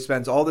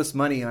spends all this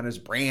money on his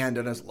brand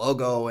and his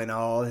logo and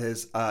all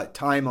his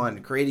time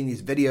on creating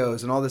these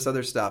videos and all this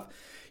other stuff.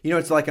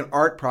 It's like an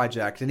art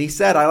project. And he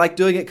said, I like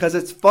doing it because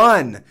it's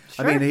fun.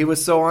 Sure. I mean, he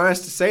was so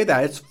honest to say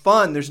that. It's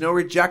fun. There's no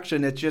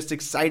rejection. It's just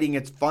exciting.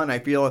 It's fun. I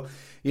feel,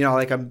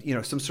 like I'm,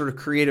 some sort of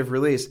creative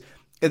release.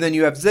 And then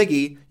you have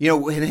Ziggy,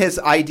 and his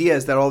idea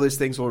is that all these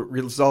things will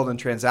result in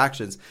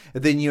transactions.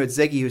 And then you had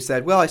Ziggy who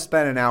said, well, I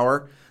spent an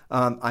hour.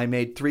 I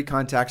made 3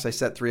 contacts. I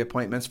set 3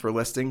 appointments for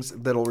listings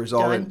that'll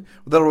result in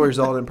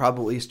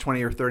probably at least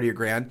 20 or 30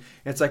 grand.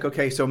 And it's like,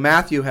 okay, so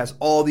Matthew has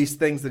all these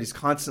things that he's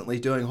constantly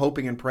doing,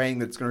 hoping and praying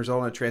that it's going to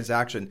result in a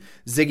transaction.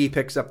 Ziggy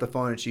picks up the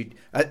phone and she,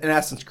 in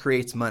essence,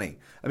 creates money.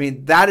 I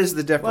mean, that is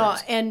the difference. Well,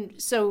 and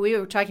so we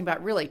were talking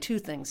about really 2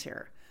 things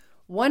here.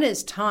 One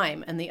is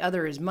time and the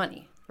other is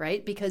money,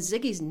 right? Because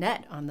Ziggy's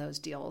net on those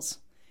deals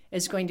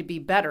is going to be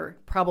better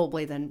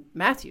probably than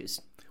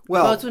Matthew's.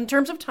 Well, both in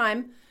terms of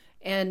time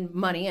and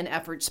money and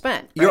effort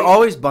spent. Right? You're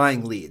always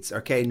buying leads,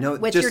 okay? No,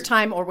 with your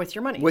time or with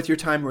your money. With your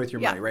time or with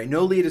your money, right?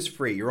 No lead is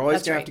free. You're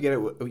always going to have to get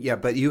it. Yeah,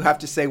 but you have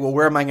to say, well,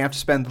 where am I going to have to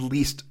spend the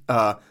least,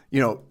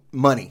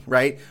 money,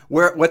 right?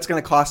 What's going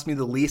to cost me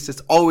the least?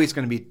 It's always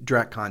going to be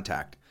direct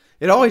contact.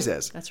 It always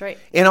is. That's right.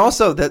 And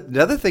also,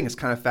 the other thing that's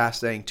kind of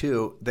fascinating,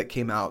 too, that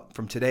came out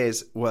from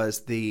today's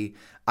was the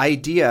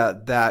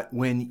idea that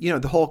when,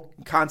 the whole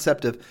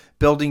concept of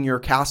building your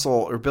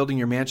castle or building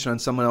your mansion on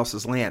someone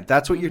else's land,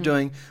 that's what you're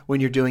doing when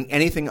you're doing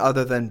anything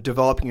other than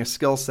developing a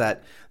skill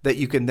set that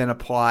you can then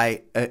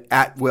apply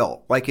at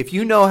will. Like if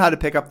you know how to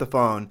pick up the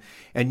phone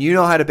and you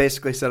know how to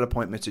basically set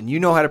appointments and you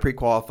know how to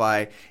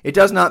pre-qualify, it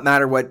does not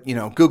matter what,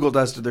 Google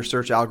does to their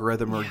search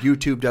algorithm or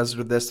YouTube does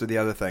to this or the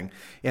other thing.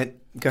 And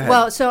go ahead.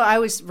 Well, so I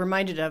was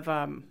reminded of,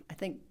 I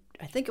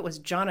think it was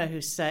Jonna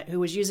who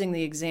was using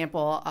the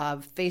example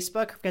of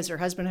Facebook because her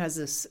husband has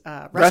this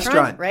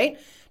restaurant, right?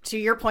 To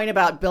your point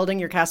about building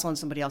your castle on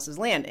somebody else's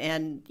land.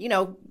 And,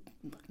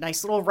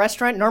 nice little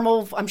restaurant,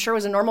 normal, I'm sure it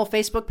was a normal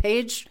Facebook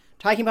page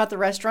talking about the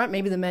restaurant,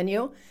 maybe the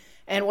menu.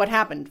 And what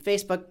happened?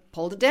 Facebook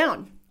pulled it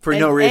down. For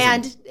no reason.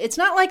 And it's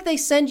not like they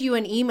send you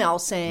an email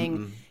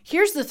saying,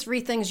 here's the 3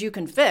 things you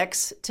can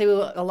fix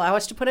to allow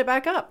us to put it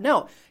back up.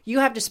 No, you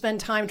have to spend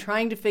time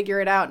trying to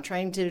figure it out and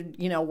trying to,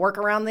 work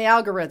around the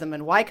algorithm.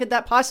 And why could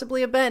that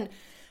possibly have been?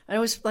 And it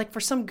was like for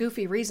some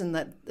goofy reason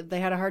that they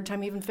had a hard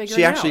time even figuring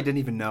She out. actually didn't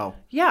even know.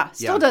 Yeah,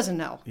 still doesn't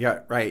know. Yeah,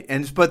 right.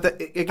 But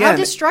again, how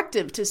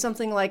destructive to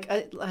something like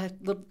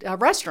a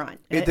restaurant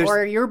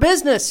or your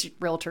business,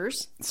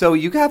 realtors. So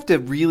you have to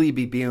really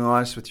be being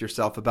honest with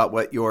yourself about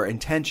what your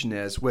intention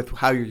is with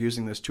how you're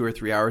using those 2 or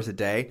 3 hours a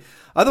day.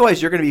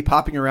 Otherwise, you're going to be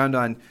popping around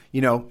on,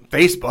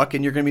 Facebook,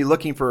 and you're going to be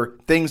looking for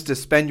things to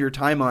spend your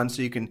time on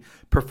so you can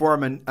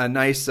perform a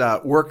nice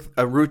a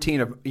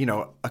routine of,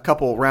 a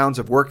couple rounds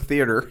of work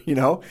theater,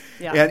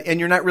 and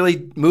you're not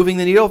really moving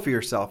the needle for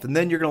yourself. And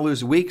then you're going to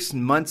lose weeks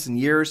and months and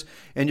years,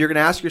 and you're going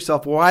to ask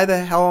yourself, why the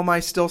hell am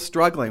I still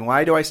struggling?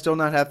 Why do I still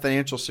not have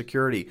financial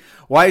security?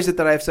 Why is it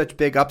that I have such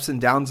big ups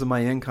and downs in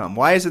my income?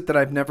 Why is it that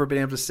I've never been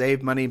able to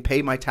save money and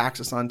pay my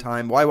taxes on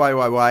time?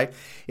 Why?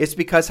 It's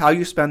because how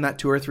you spend that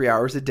 2 or 3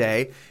 hours a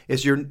day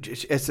is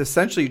it's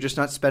essentially you're just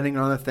not spending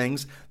on the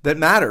things that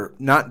matter,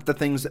 not the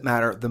things that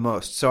matter the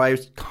most. So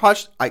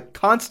I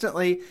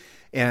constantly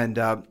and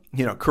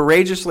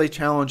courageously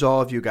challenge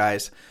all of you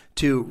guys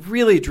to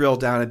really drill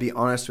down and be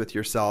honest with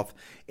yourself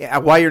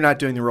why you're not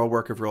doing the real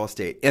work of real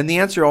estate. And the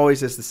answer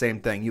always is the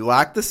same thing. You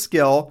lack the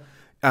skill,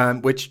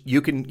 which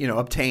you can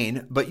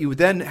obtain, but you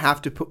then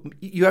have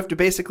to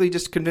basically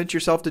just convince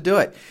yourself to do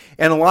it.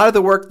 And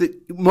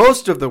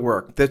most of the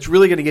work that's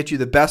really going to get you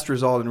the best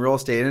result in real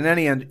estate, and in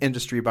any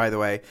industry, by the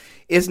way,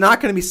 is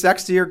not going to be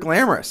sexy or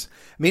glamorous.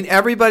 I mean,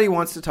 everybody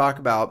wants to talk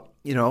about,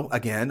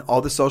 again, all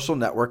the social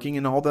networking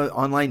and all the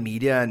online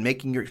media and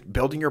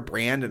building your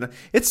brand. And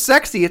it's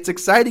sexy, it's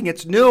exciting,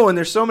 it's new. And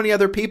there's so many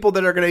other people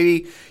that are going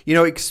to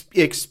be,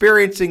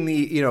 experiencing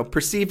the,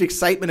 perceived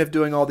excitement of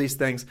doing all these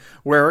things,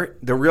 where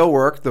the real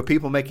work, the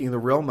people making the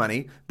real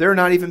money, they're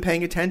not even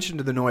paying attention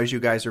to the noise you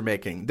guys are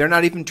making. They're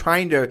not even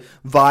trying to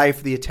vie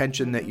for the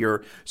attention that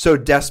you're so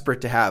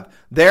desperate to have.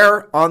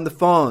 They're on the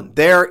phone.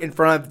 They're in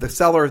front of the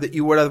seller that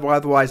you would have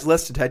otherwise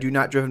listed had you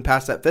not driven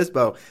past that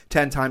FSBO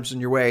 10 times on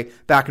your way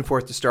back and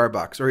forth to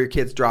Starbucks or your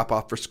kids drop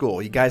off for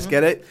school. You guys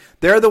get it?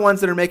 They're the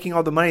ones that are making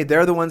all the money.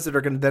 They're the ones that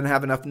are going to then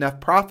have enough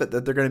profit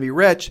that they're going to be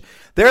rich.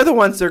 They're the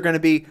ones that are going to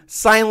be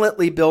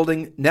silently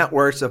building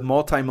networks of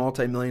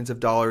multi-millions of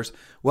dollars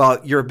while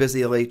you're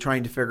busily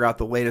trying to figure out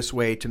the latest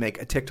way to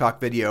make a TikTok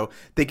video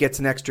that gets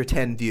an extra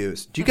 10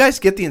 views. Do you guys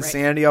get the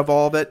insanity of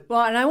all of it?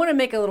 Well, and I want to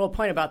make a little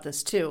point about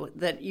this too,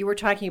 that you were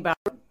talking about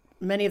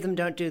many of them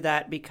don't do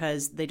that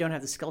because they don't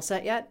have the skill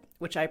set yet,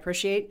 which I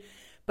appreciate.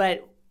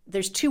 But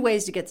there's 2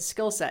 ways to get the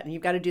skill set, and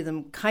you've got to do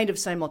them kind of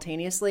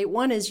simultaneously.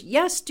 One is,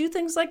 yes, do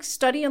things like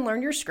study and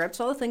learn your scripts,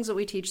 all the things that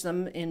we teach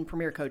them in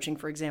Premier Coaching,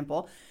 for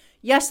example.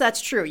 Yes,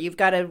 that's true. You've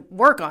got to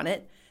work on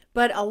it.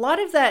 But a lot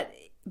of that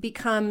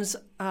becomes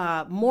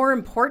more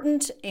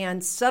important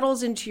and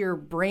settles into your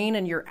brain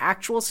and your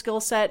actual skill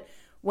set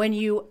when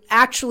you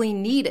actually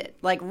need it,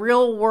 like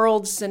real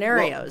world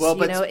scenarios.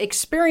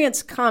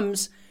 Experience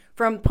comes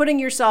from putting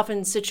yourself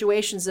in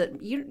situations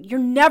that you're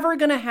never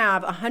going to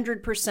have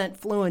 100%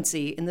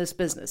 fluency in this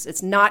business.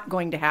 It's not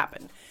going to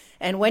happen.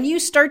 And when you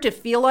start to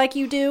feel like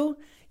you do,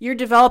 you're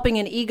developing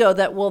an ego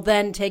that will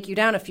then take you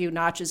down a few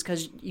notches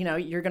because,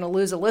 you're going to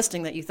lose a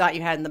listing that you thought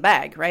you had in the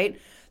bag, right?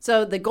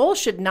 So the goal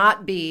should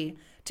not be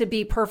to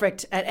be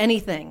perfect at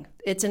anything.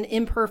 It's an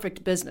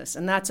imperfect business,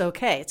 and that's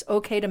okay. It's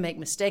okay to make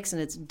mistakes,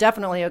 and it's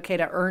definitely okay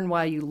to earn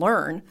while you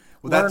learn.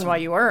 Learn while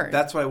you earn.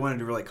 That's why I wanted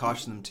to really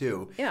caution them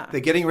too. Yeah.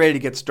 They're getting ready to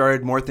get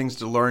started, more things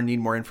to learn, need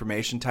more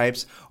information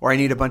types, or I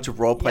need a bunch of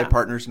role play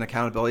partners and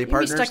accountability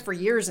partners. You'll be stuck for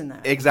years in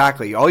that.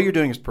 Exactly. All you're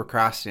doing is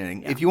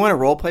procrastinating. Yeah. If you want a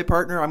role play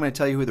partner, I'm going to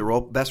tell you who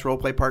the best role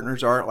play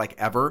partners are, like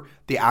ever.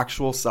 The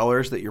actual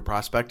sellers that you're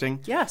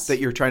prospecting. Yes. That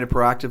you're trying to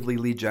proactively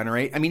lead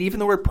generate. I mean, even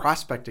the word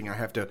prospecting, I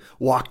have to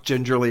walk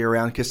gingerly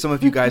around because some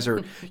of you guys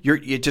are,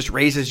 it just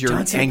raises your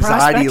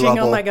anxiety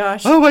level. Oh my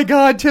gosh. Oh my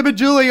God, Tim and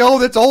Julie. Oh,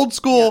 that's old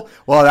school. Yeah.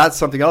 Well, that's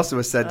something else that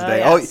was said today.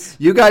 Yes.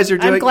 You guys are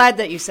doing. I'm glad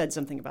that you said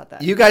something about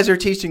that. You guys are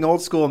teaching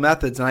old school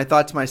methods, and I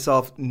thought to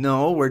myself,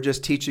 no, we're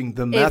just teaching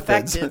the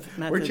methods. Effective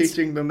methods. We're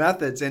teaching the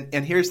methods, and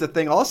here's the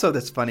thing, also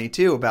that's funny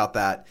too about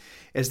that,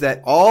 is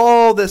that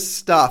all this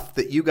stuff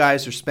that you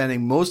guys are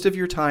spending most of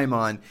your time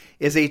on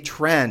is a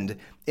trend.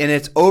 And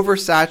it's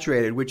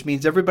oversaturated, which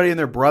means everybody and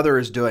their brother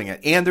is doing it.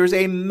 And there's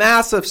a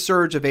massive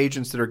surge of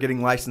agents that are getting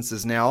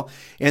licenses now.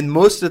 And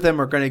most of them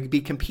are going to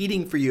be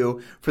competing for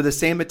you for the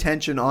same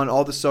attention on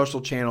all the social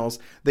channels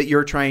that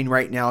you're trying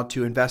right now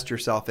to invest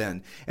yourself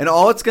in. And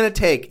all it's going to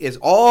take is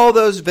all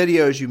those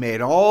videos you made,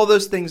 all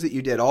those things that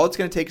you did. All it's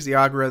going to take is the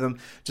algorithm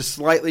to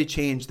slightly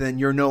change. Then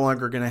you're no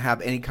longer going to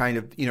have any kind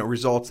of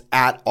results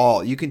at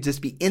all. You can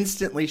just be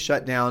instantly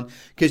shut down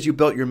because you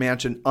built your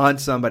mansion on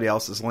somebody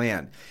else's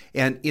land.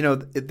 And,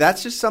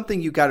 that's just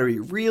something you got to be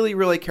really,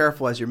 really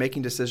careful as you're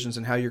making decisions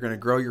on how you're going to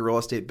grow your real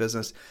estate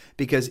business,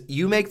 because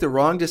you make the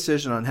wrong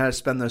decision on how to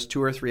spend those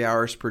 2 or 3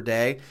 hours per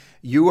day,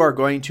 you are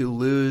going to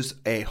lose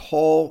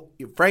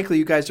frankly,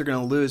 you guys are going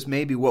to lose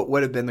maybe what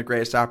would have been the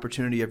greatest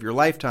opportunity of your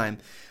lifetime.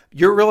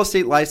 Your real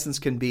estate license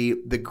can be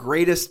the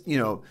greatest,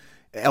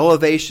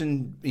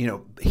 elevation,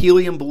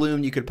 helium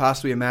balloon you could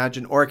possibly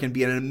imagine, or it can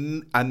be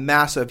a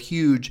massive,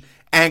 huge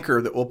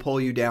anchor that will pull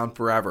you down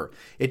forever.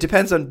 It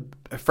depends on,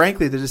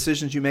 frankly, the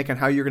decisions you make on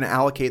how you're going to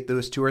allocate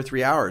those 2 or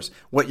 3 hours,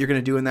 what you're going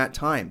to do in that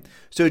time.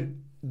 So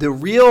the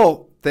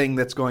real thing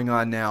that's going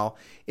on now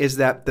is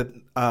that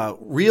the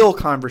real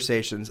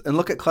conversations, and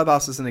look at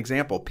Clubhouse as an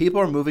example, people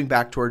are moving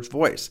back towards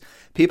voice.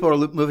 People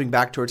are moving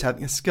back towards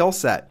having a skill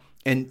set.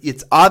 And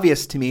it's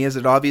obvious to me. Is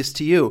it obvious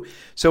to you?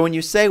 So when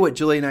you say what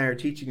Julie and I are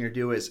teaching you to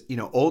do is,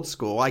 old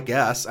school, I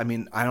guess. I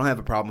mean, I don't have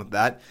a problem with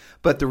that.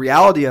 But the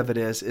reality of it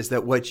is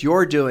that what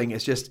you're doing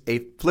is just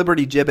a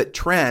flibberty-gibbet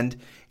trend,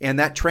 and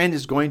that trend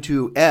is going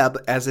to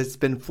ebb as it's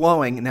been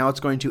flowing. Now it's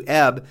going to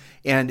ebb,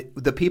 and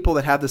the people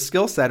that have the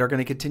skill set are going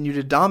to continue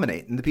to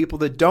dominate, and the people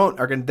that don't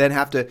are going to then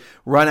have to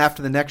run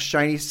after the next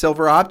shiny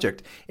silver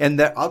object. And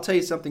I'll tell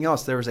you something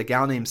else. There was a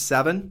gal named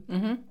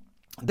Seven.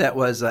 That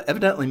was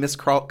evidently Miss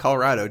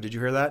Colorado. Did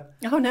you hear that?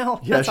 Oh, no.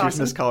 Yeah, That's she was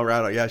awesome. Miss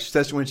Colorado. Yeah, she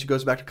says when she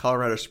goes back to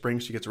Colorado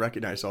Springs, she gets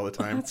recognized all the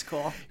time. That's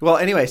cool. Well,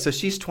 anyway, so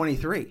she's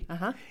 23.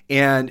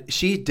 And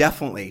she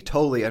definitely,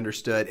 totally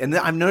understood. And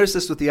I've noticed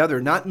this with the other,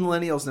 not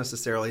millennials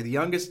necessarily. The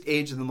youngest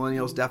age of the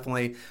millennials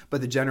definitely, but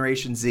the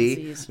Generation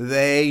Z,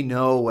 they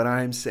know what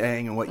I'm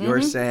saying and what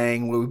you're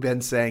saying, what we've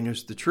been saying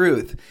is the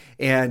truth.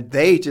 And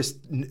they just,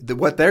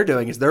 what they're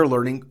doing is they're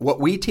learning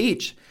what we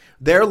teach.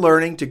 They're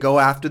learning to go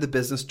after the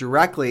business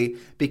directly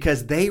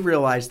because they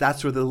realize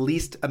that's where the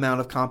least amount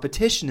of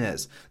competition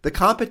is. The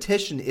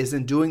competition is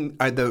in doing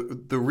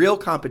the real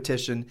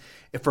competition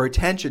for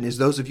attention is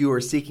those of you who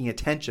are seeking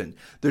attention.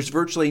 There's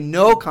virtually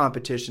no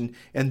competition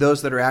in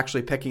those that are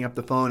actually picking up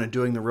the phone and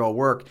doing the real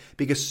work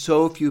because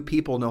so few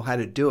people know how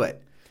to do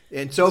it.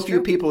 And so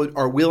few people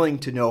are willing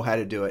to know how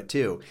to do it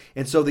too.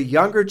 And so the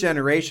younger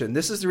generation,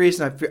 this is the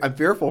reason I'm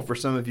fearful for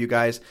some of you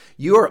guys.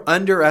 You are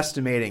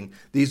underestimating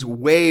these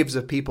waves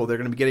of people that are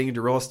going to be getting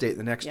into real estate in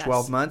the next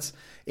 12 months.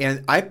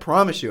 And I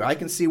promise you, I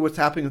can see what's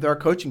happening with our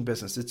coaching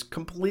business. It's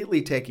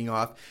completely taking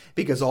off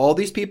because all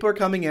these people are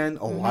coming in.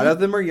 A lot of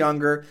them are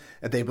younger.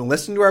 They've been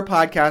listening to our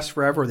podcast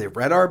forever. They've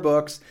read our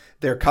books.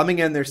 They're coming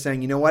in. They're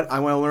saying, you know what?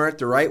 I want to learn it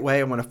the right way.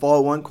 I want to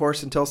follow one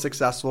course until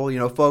successful,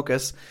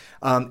 focus.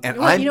 You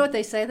know what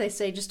they say? They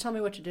say, just tell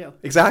me what to do.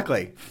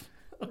 Exactly.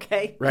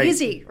 Okay. Right.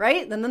 Easy,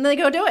 right? And then they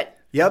go do it.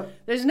 Yep.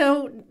 There's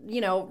no,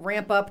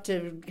 ramp up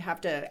to have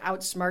to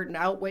outsmart and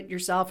outwit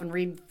yourself and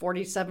read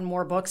 47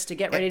 more books to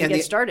get ready to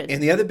get started.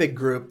 And the other big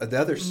group, the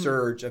other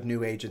surge of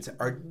new agents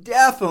are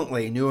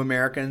definitely new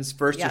Americans,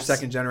 first or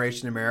second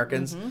generation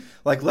Americans.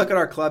 Like look at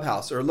our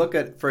Clubhouse or look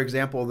at, for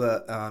example,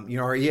 the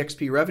our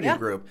EXP revenue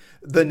group.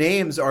 The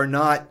names are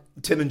not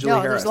Tim and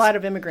Julie Harris. There's a lot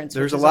of immigrants.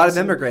 There's a lot of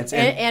immigrants.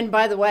 And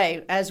by the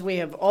way, as we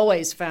have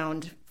always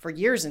found for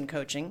years in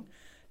coaching,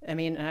 I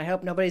mean, I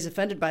hope nobody's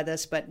offended by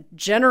this, but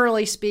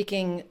generally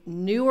speaking,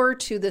 newer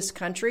to this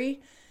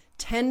country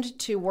tend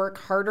to work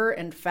harder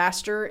and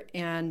faster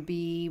and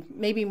be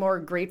maybe more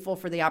grateful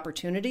for the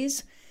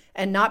opportunities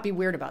and not be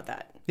weird about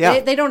that. Yeah.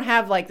 They don't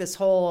have like this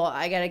whole,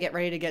 I got to get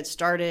ready to get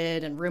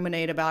started and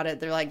ruminate about it.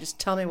 They're like, just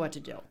tell me what to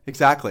do.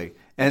 Exactly.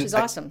 Which is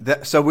awesome.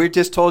 So we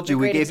just told you,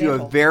 we gave you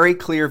example. a very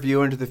clear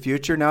view into the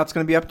future. Now it's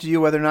going to be up to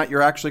you whether or not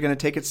you're actually going to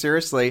take it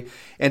seriously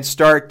and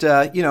start,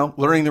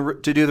 learning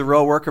to do the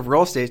real work of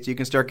real estate so you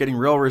can start getting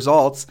real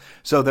results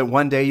so that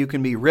one day you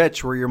can be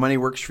rich where your money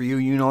works for you.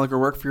 You no longer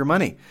work for your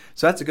money.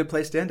 So that's a good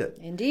place to end it.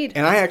 Indeed.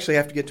 And I actually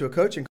have to get to a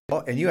coaching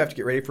call and you have to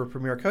get ready for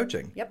Premier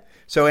Coaching. Yep.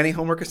 So any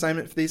homework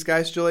assignment for these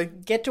guys, Julie?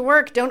 Get to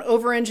work. Don't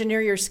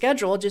over-engineer your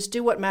schedule. Just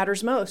do what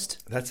matters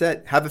most. That's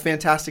it. Have a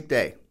fantastic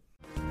day.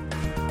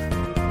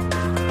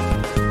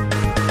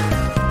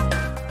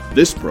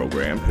 This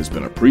program has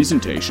been a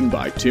presentation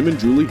by Tim and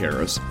Julie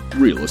Harris,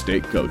 Real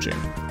Estate Coaching.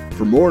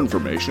 For more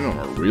information on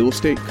our real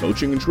estate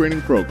coaching and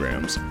training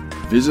programs,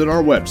 visit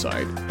our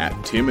website at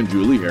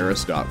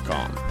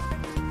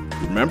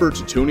timandjulieharris.com. Remember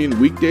to tune in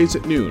weekdays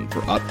at noon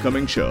for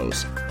upcoming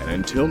shows, and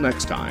until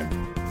next time,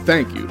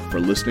 thank you for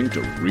listening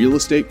to Real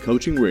Estate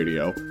Coaching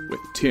Radio with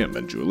Tim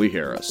and Julie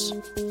Harris.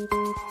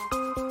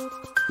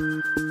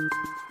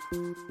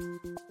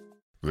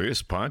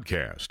 This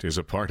podcast is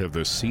a part of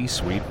the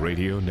C-Suite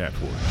Radio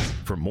Network.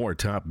 For more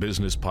top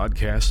business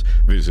podcasts,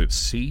 visit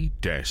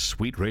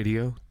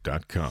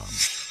c-suiteradio.com.